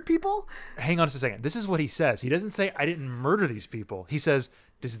murdered people? Hang on just a second. This is what he says. He doesn't say, I didn't murder these people. He says,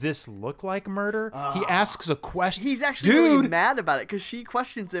 does this look like murder? He asks a question. He's actually really mad about it because she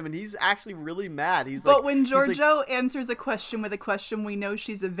questions him, and he's actually really mad. But when Georgiou answers a question with a question, we know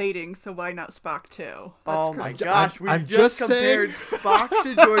she's evading, so why not Spock too? Oh my gosh, we've just compared Spock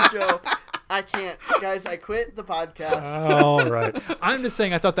to Georgiou. I can't, guys. I quit the podcast. All right. I'm just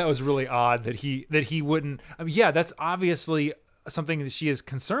saying. I thought that was really odd that he wouldn't. I mean, yeah, that's obviously something that she is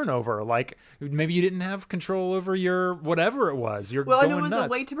concerned over. Like, maybe you didn't have control over your whatever it was. You're going and it was nuts. a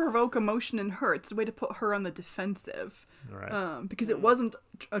way to provoke emotion in her. It's a way to put her on the defensive. Right. Because it wasn't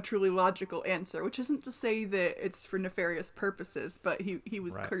a truly logical answer, which isn't to say that it's for nefarious purposes, but he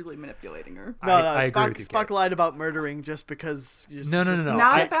was clearly manipulating her. No, I agree with you, Spock lied about murdering just because. No.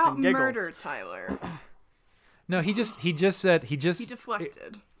 Not about murder, Tyler. No, he just said he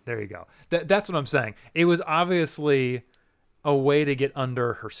deflected. There you go. That's what I'm saying. It was obviously a way to get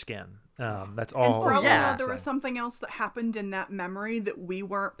under her skin. That's all. And for all I know, there was something else that happened in that memory that we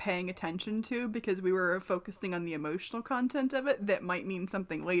weren't paying attention to because we were focusing on the emotional content of it that might mean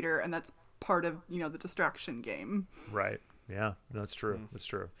something later, and that's part of the distraction game. Right. Yeah, that's true. That's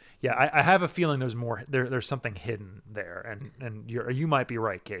true. Yeah, I have a feeling there's more. There's something hidden there, and you might be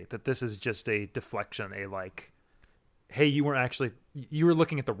right, Kate, that this is just a deflection. Hey, you were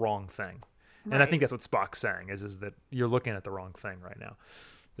looking at the wrong thing. Right. And I think that's what Spock's saying is that you're looking at the wrong thing right now.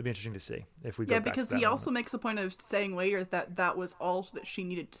 It'd be interesting to see if we go back because to that he also makes a point of saying later that was all that she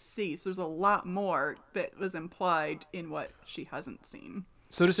needed to see. So there's a lot more that was implied in what she hasn't seen.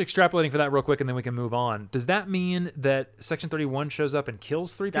 So just extrapolating for that real quick and then we can move on. Does that mean that Section 31 shows up and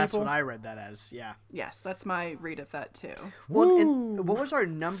kills 3 people? That's what I read that as, yeah. Yes, that's my read of that too. Well, and what was our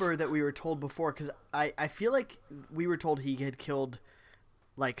number that we were told before? Because I feel like we were told he had killed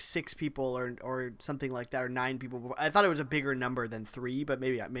like 6 people or something like that, or 9 people before. I thought it was a bigger number than 3, but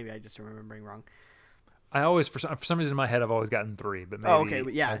maybe I just am remembering wrong. I always, for some reason in my head, I've always gotten 3, but maybe. Okay,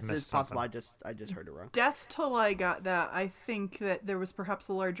 yeah, it's possible. I just heard it wrong. Death till I got that. I think that there was perhaps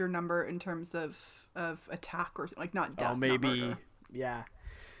a larger number in terms of attack or like not death. Oh, maybe, not murder. Yeah.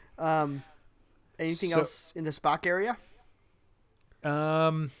 Anything else in the Spock area?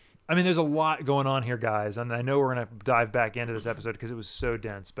 I mean, there's a lot going on here, guys, and I know we're gonna dive back into this episode because it was so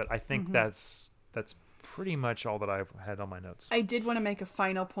dense. But I think that's pretty much all that I've had on my notes. I did want to make a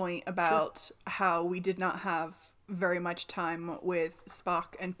final point about how we did not have very much time with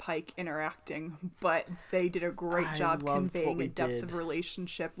Spock and Pike interacting, but they did a great job conveying a depth of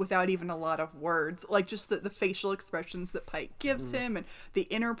relationship without even a lot of words. Like just the facial expressions that Pike gives him and the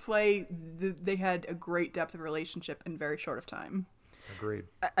interplay, they had a great depth of relationship in very short of time. Agreed.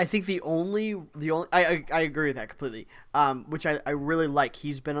 I think the only I agree with that completely. Which I really like.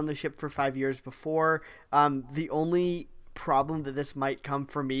 He's been on the ship for 5 years before. The only problem that this might come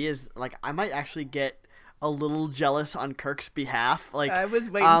for me is like I might actually get a little jealous on Kirk's behalf. Like I was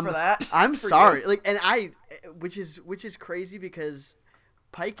waiting for that. I'm sorry. Like, and which is crazy because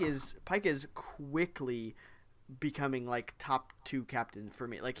Pike is quickly becoming like top 2 captain for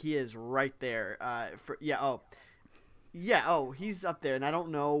me. Like he is right there. He's up there, and I don't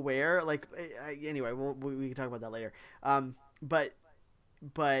know where. Like, anyway, we can talk about that later. But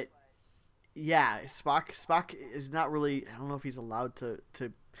yeah, Spock is not really. I don't know if he's allowed to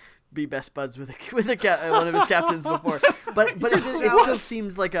be best buds with one of his captains before. But it still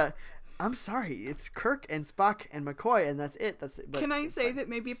seems like a. I'm sorry, it's Kirk and Spock and McCoy, and that's it. But can I say that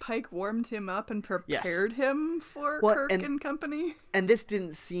maybe Pike warmed him up and prepared him for Kirk and company? And this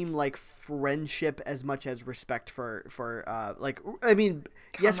didn't seem like friendship as much as respect for I mean,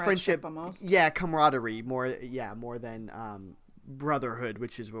 yes, friendship, almost. Yeah, camaraderie more than brotherhood,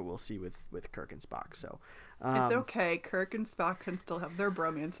 which is what we'll see with Kirk and Spock. So it's okay. Kirk and Spock can still have their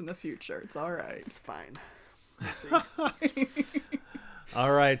bromance in the future. It's all right. It's fine. We'll see.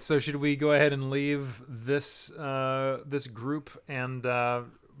 All right, so should we go ahead and leave this group and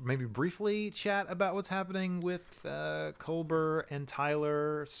maybe briefly chat about what's happening with Culber and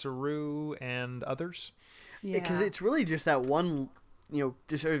Tyler, Saru, and others? Yeah, because it's really just that one,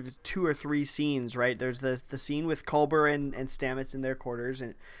 just 2 or 3 scenes, right? There's the scene with Culber and Stamets in their quarters,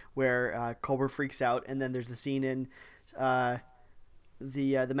 and where Culber freaks out, and then there's the scene in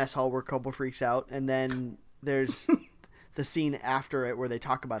the mess hall where Culber freaks out, and then there's the scene after it where they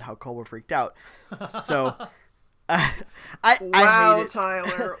talk about how Culber freaked out. So, I hate it.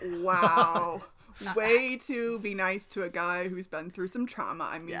 Tyler, wow. Way to be nice to a guy who's been through some trauma.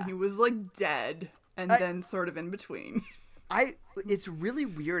 I mean, he was like dead and then sort of in between. It's really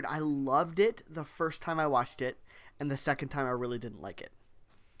weird. I loved it the first time I watched it, and the second time I really didn't like it.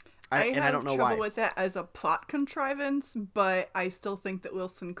 I don't know trouble with it as a plot contrivance, but I still think that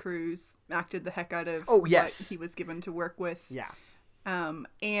Wilson Cruz acted the heck out of what he was given to work with. Yeah.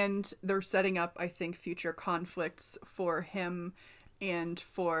 And they're setting up, I think, future conflicts for him and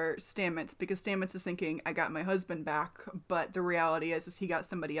for Stamets, because Stamets is thinking, I got my husband back, but the reality is he got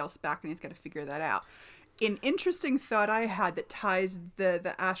somebody else back, and he's got to figure that out. An interesting thought I had that ties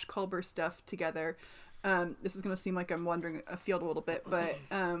the Ash Culber stuff together. This is going to seem like I'm wandering afield a little bit, but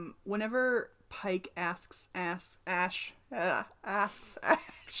whenever Pike asks Ash if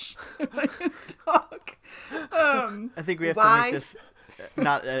I can talk. I think we have to make this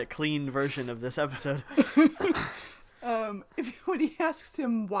not a clean version of this episode. When he asks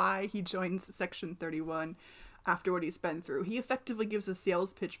him why he joins Section 31 after what he's been through, he effectively gives a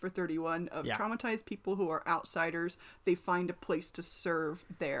sales pitch for 31 of traumatized people who are outsiders. They find a place to serve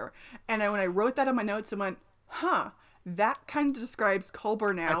there. And when I wrote that in my notes, I went, that kind of describes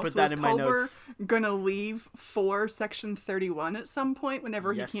Culber now. I put that in my notes. Gonna leave for Section 31 at some point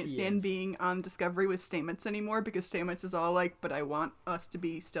whenever he can't stand being on Discovery with Stamets anymore, because Stamets is all like, but I want us to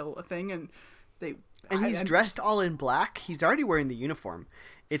be still a thing, and he's dressed all in black. He's already wearing the uniform.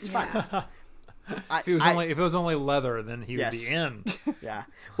 It's fine. If it was only leather, then he would be in. Yeah.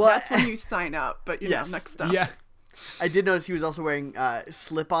 Well, that's when you sign up, but next up. Yeah. I did notice he was also wearing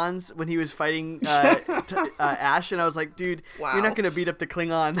slip-ons when he was fighting Ash, and I was like, dude, you're not going to beat up the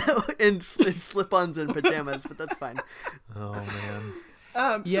Klingon in slip-ons and pajamas, but that's fine. Oh,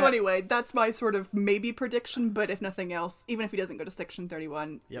 man. So anyway, that's my sort of maybe prediction, but if nothing else, even if he doesn't go to Section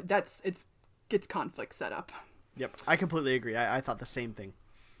 31, it's conflict set up. Yep, I completely agree. I thought the same thing.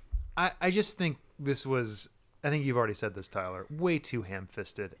 I just think this was, I think you've already said this, Tyler, way too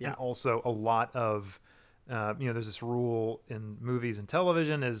ham-fisted. Yeah. And also a lot of, there's this rule in movies and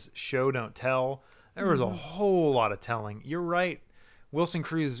television is show, don't tell. There was a whole lot of telling. You're right. Wilson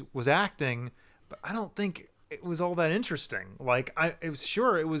Cruz was acting, but I don't think it was all that interesting. Like, it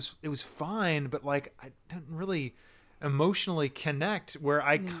was fine, but like, I didn't really emotionally connect where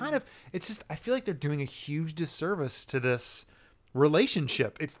I I feel like they're doing a huge disservice to this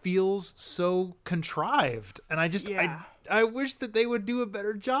relationship. It feels so contrived, and I wish that they would do a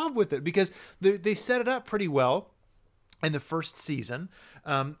better job with it, because they set it up pretty well in the first season,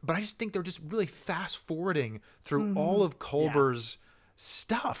 but I just think they're just really fast forwarding through all of Culber's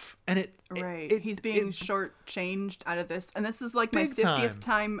stuff, and he's being shortchanged out of this, and this is like my 50th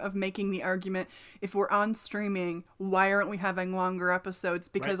time of making the argument: if we're on streaming, why aren't we having longer episodes?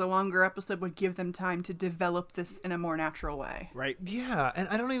 Because a longer episode would give them time to develop this in a more natural way. Right. Yeah, and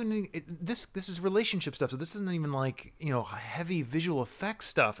I don't even need this is relationship stuff, so this isn't even like heavy visual effects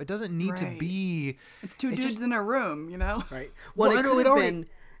stuff. It doesn't need to be. It's two dudes in a room, Right. Well, it could have been.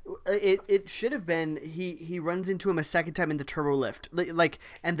 It should have been he runs into him a second time in the turbo lift,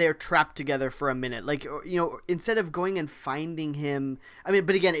 and they're trapped together for a minute, instead of going and finding him. I mean,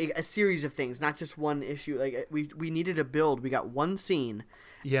 but again, a series of things, not just one issue. Like we needed a build. We got one scene,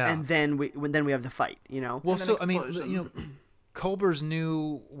 and then we have the fight. Well, so I mean, Culber's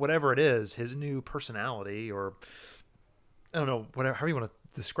new whatever it is, his new personality, or I don't know, whatever how you want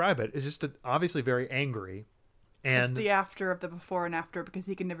to describe it, is just obviously very angry. And it's the after of the before and after, because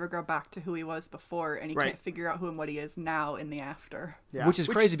he can never go back to who he was before, and he can't figure out who and what he is now in the after. Yeah. Which is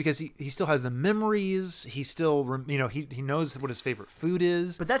crazy, because he still has the memories. He still, he knows what his favorite food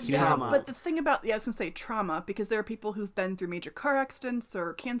is. But that's trauma. But the thing about, I was going to say trauma, because there are people who've been through major car accidents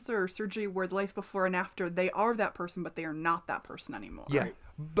or cancer or surgery where the life before and after, they are that person, but they are not that person anymore. Yeah. Right?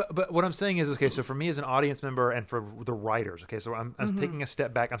 But what I'm saying is, okay, so for me as an audience member and for the writers, okay, so I'm taking a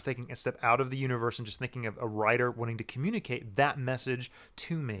step back. I'm taking a step out of the universe and just thinking of a writer wanting to communicate that message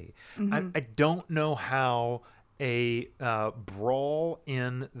to me. I don't know how a brawl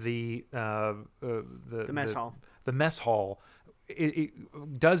in the mess hall. The mess hall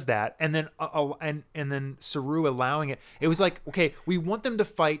it does that, and then Saru allowing it. It was like, okay, we want them to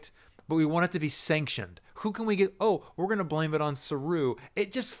fight, but we want it to be sanctioned. Who can we get? Oh, we're going to blame it on Saru.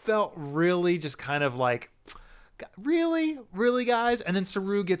 It just felt really just kind of like, really, guys? And then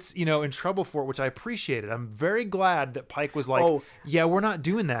Saru gets, in trouble for it, which I appreciated. I'm very glad that Pike was like, yeah, we're not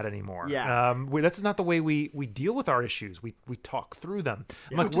doing that anymore. Yeah. That's not the way we deal with our issues. We talk through them.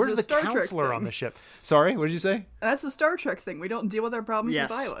 I'm like, where's the counselor on the ship? Sorry, what did you say? That's a Star Trek thing. We don't deal with our problems with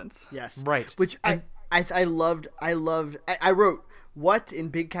violence. Yes. Right. Which I loved. I wrote, what in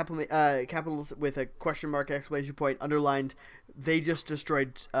big capitals with a question mark exclamation point underlined, they just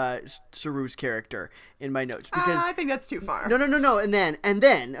destroyed Saru's character in my notes, because I think that's too far. No, and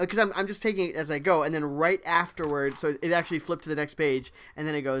then because I'm just taking it as I go, and then right afterwards, so it actually flipped to the next page, and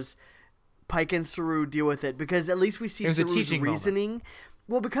then it goes, Pike and Saru deal with it, because at least we see Saru's reasoning. Moment.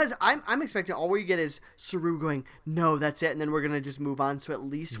 Well, because I'm expecting all we get is Saru going, no, that's it, and then we're gonna just move on. So at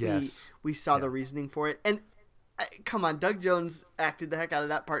least we saw the reasoning for it. And come on, Doug Jones acted the heck out of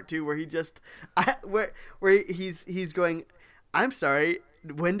that part too, where he just where he's going, I'm sorry,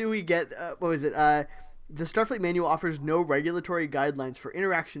 when do we get what was it? The Starfleet manual offers no regulatory guidelines for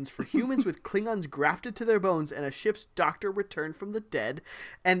interactions for humans with Klingons grafted to their bones and a ship's doctor returned from the dead,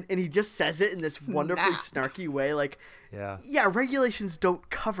 and he just says it in this wonderfully snarky way, like, yeah, regulations don't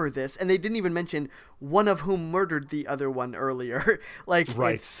cover this, and they didn't even mention one of whom murdered the other one earlier. Like,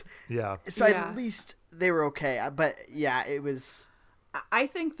 it's so at least they were okay, but yeah, it was. I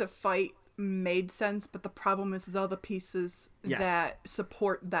think the fight made sense, but the problem is all the pieces that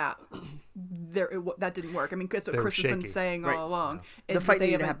support that that didn't work. I mean, that's what Chris has been saying all along. The fight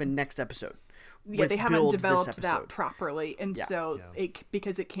needed to happen next episode. Yeah, they haven't developed that properly, and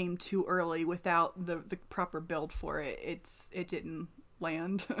because it came too early without the proper build for it, it didn't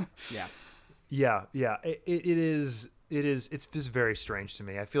land. It's just very strange to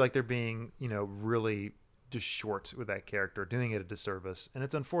me. I feel like they're being, really just short with that character, doing it a disservice. And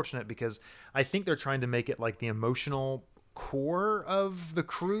it's unfortunate, because I think they're trying to make it like the emotional core of the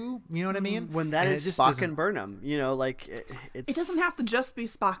crew, you know what I mean? When that is Spock and Burnham, it doesn't have to just be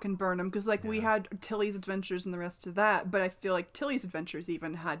Spock and Burnham, because we had Tilly's adventures and the rest of that, but I feel like Tilly's adventures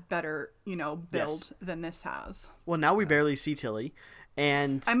even had better, build than this has. Well, now we barely see Tilly,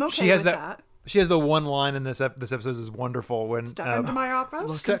 and I'm okay with that. She has the one line in this episode is wonderful when step into my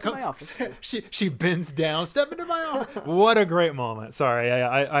office. Step into my office. she bends down. Step into my office. What a great moment. Sorry,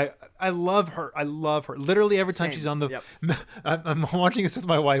 I love her. I love her. Literally every time she's on the. Yep. I'm watching this with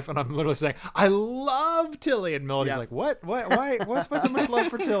my wife, and I'm literally saying, "I love Tilly," and Melody's like, "What? Why? What's so much love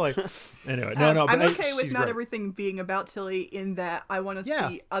for Tilly?" Anyway, no. I'm okay with not everything being about Tilly, in that I want to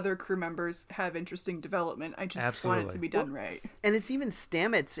see other crew members have interesting development. I just want it to be done right. And it's even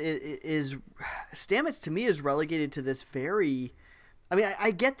Stamets Stamets to me is relegated to this very. I mean,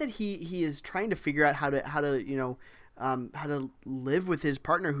 I get that he is trying to figure out how to live with his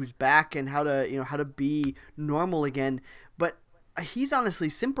partner who's back, and how to be normal again. But he's honestly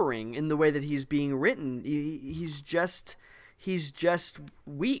simpering in the way that he's being written. He's He's just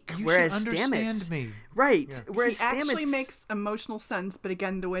weak. You whereas should understand Stamets, me. Right? Yeah. Whereas he actually Stamets makes emotional sense, but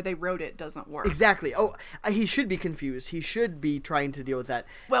again, the way they wrote it doesn't work. Exactly. Oh, he should be confused. He should be trying to deal with that.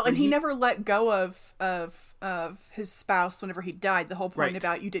 Well, and he never let go of his spouse whenever he died. The whole point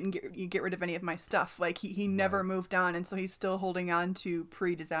about you get rid of any of my stuff. Like he never moved on, and so he's still holding on to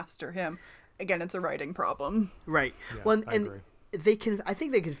pre-disaster him. Again, it's a writing problem. Right. Yeah, well, I agree. I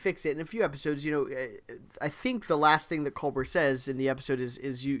think they can fix it in a few episodes. I think the last thing that Culber says in the episode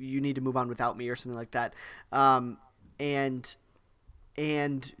is you need to move on without me or something like that. And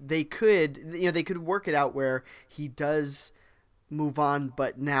they could work it out where he does move on,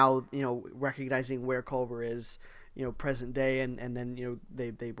 but now recognizing where Culber is, present day, and then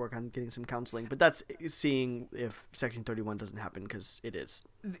they work on getting some counseling. But that's seeing if Section 31 doesn't happen, because it is.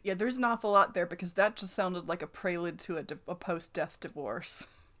 Yeah, there's an awful lot there, because that just sounded like a prelude to a post-death divorce.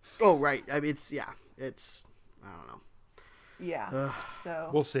 Oh right, I mean it's I don't know. Yeah. So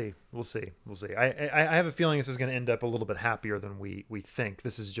we'll see. I have a feeling this is going to end up a little bit happier than we think.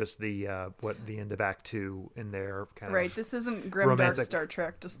 This is just the end of Act 2 in their kind of This isn't grimdark Star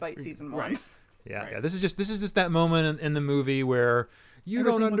Trek, despite season 1. Yeah, yeah. This is just that moment in the movie where you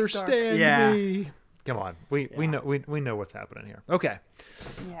don't understand me. Come on, we know what's happening here. Okay.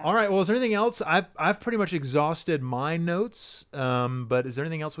 Yeah. All right. Well, is there anything else? I've pretty much exhausted my notes. But is there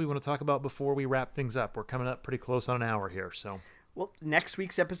anything else we want to talk about before we wrap things up? We're coming up pretty close on an hour here. So. Well, next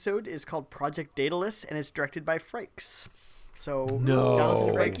week's episode is called Project Daedalus, and it's directed by Frakes. So no, Jonathan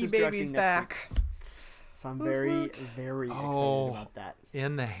Frakes Frankie is directing Baby's next back. week's. So I'm very, very excited about that.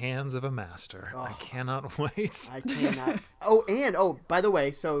 In the hands of a master. I cannot wait. I cannot. By the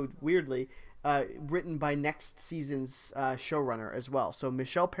way, so weirdly, written by next season's showrunner as well. So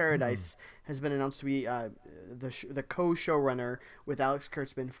Michelle Paradise has been announced to be the co-showrunner with Alex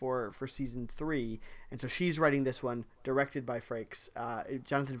Kurtzman for season 3, and so she's writing this one, directed by Frakes.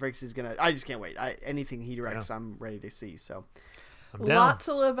 Jonathan Frakes is gonna. I just can't wait. Anything he directs, I'm ready to see. So. I'm down. Lot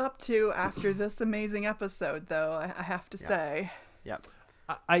to live up to after this amazing episode, though, I have to say. Yep.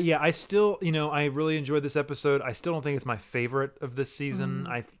 I still, I really enjoyed this episode. I still don't think it's my favorite of this season.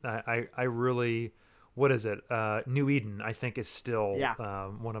 I really, what is it? New Eden, I think, is still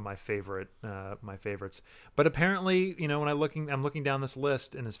one of my favorites. But apparently, when I'm looking down this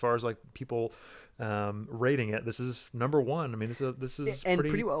list, and as far as like people rating it, this is number 1. I mean, this is and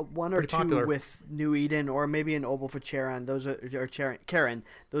pretty well 1 or 2 popular. with New Eden, or maybe an Obel for Charon. Those are Karen.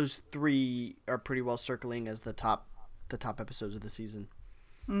 Those 3 are pretty well circling as the top episodes of the season.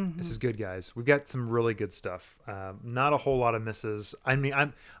 Mm-hmm. This is good, guys. We've got some really good stuff. Not a whole lot of misses. I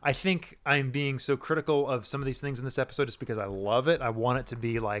mean, I think I'm being so critical of some of these things in this episode just because I love it. I want it to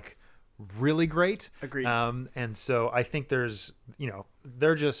be like really great. Agreed. And so I think there's,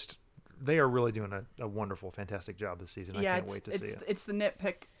 they are really doing a wonderful, fantastic job this season. I can't wait to see it. It's the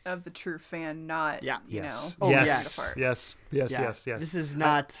nitpick of the true fan, not yes. Oh, yes. yes. Yes. This is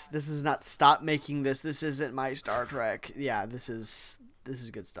not stop making this. This isn't my Star Trek. Yeah, this is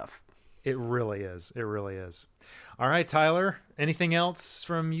good stuff. It really is. All right, Tyler, anything else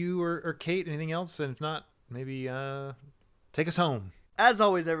from you or Kate? Anything else? And if not, maybe take us home. As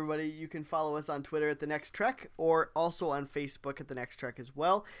always, everybody, you can follow us on Twitter at The Next Trek, or also on Facebook at The Next Trek as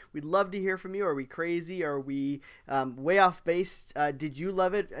well. We'd love to hear from you. Are we crazy? Are we way off base? Did you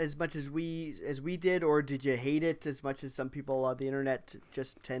love it as much as we did, or did you hate it as much as some people on the internet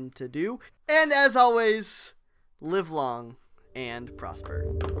just tend to do? And as always, live long and prosper.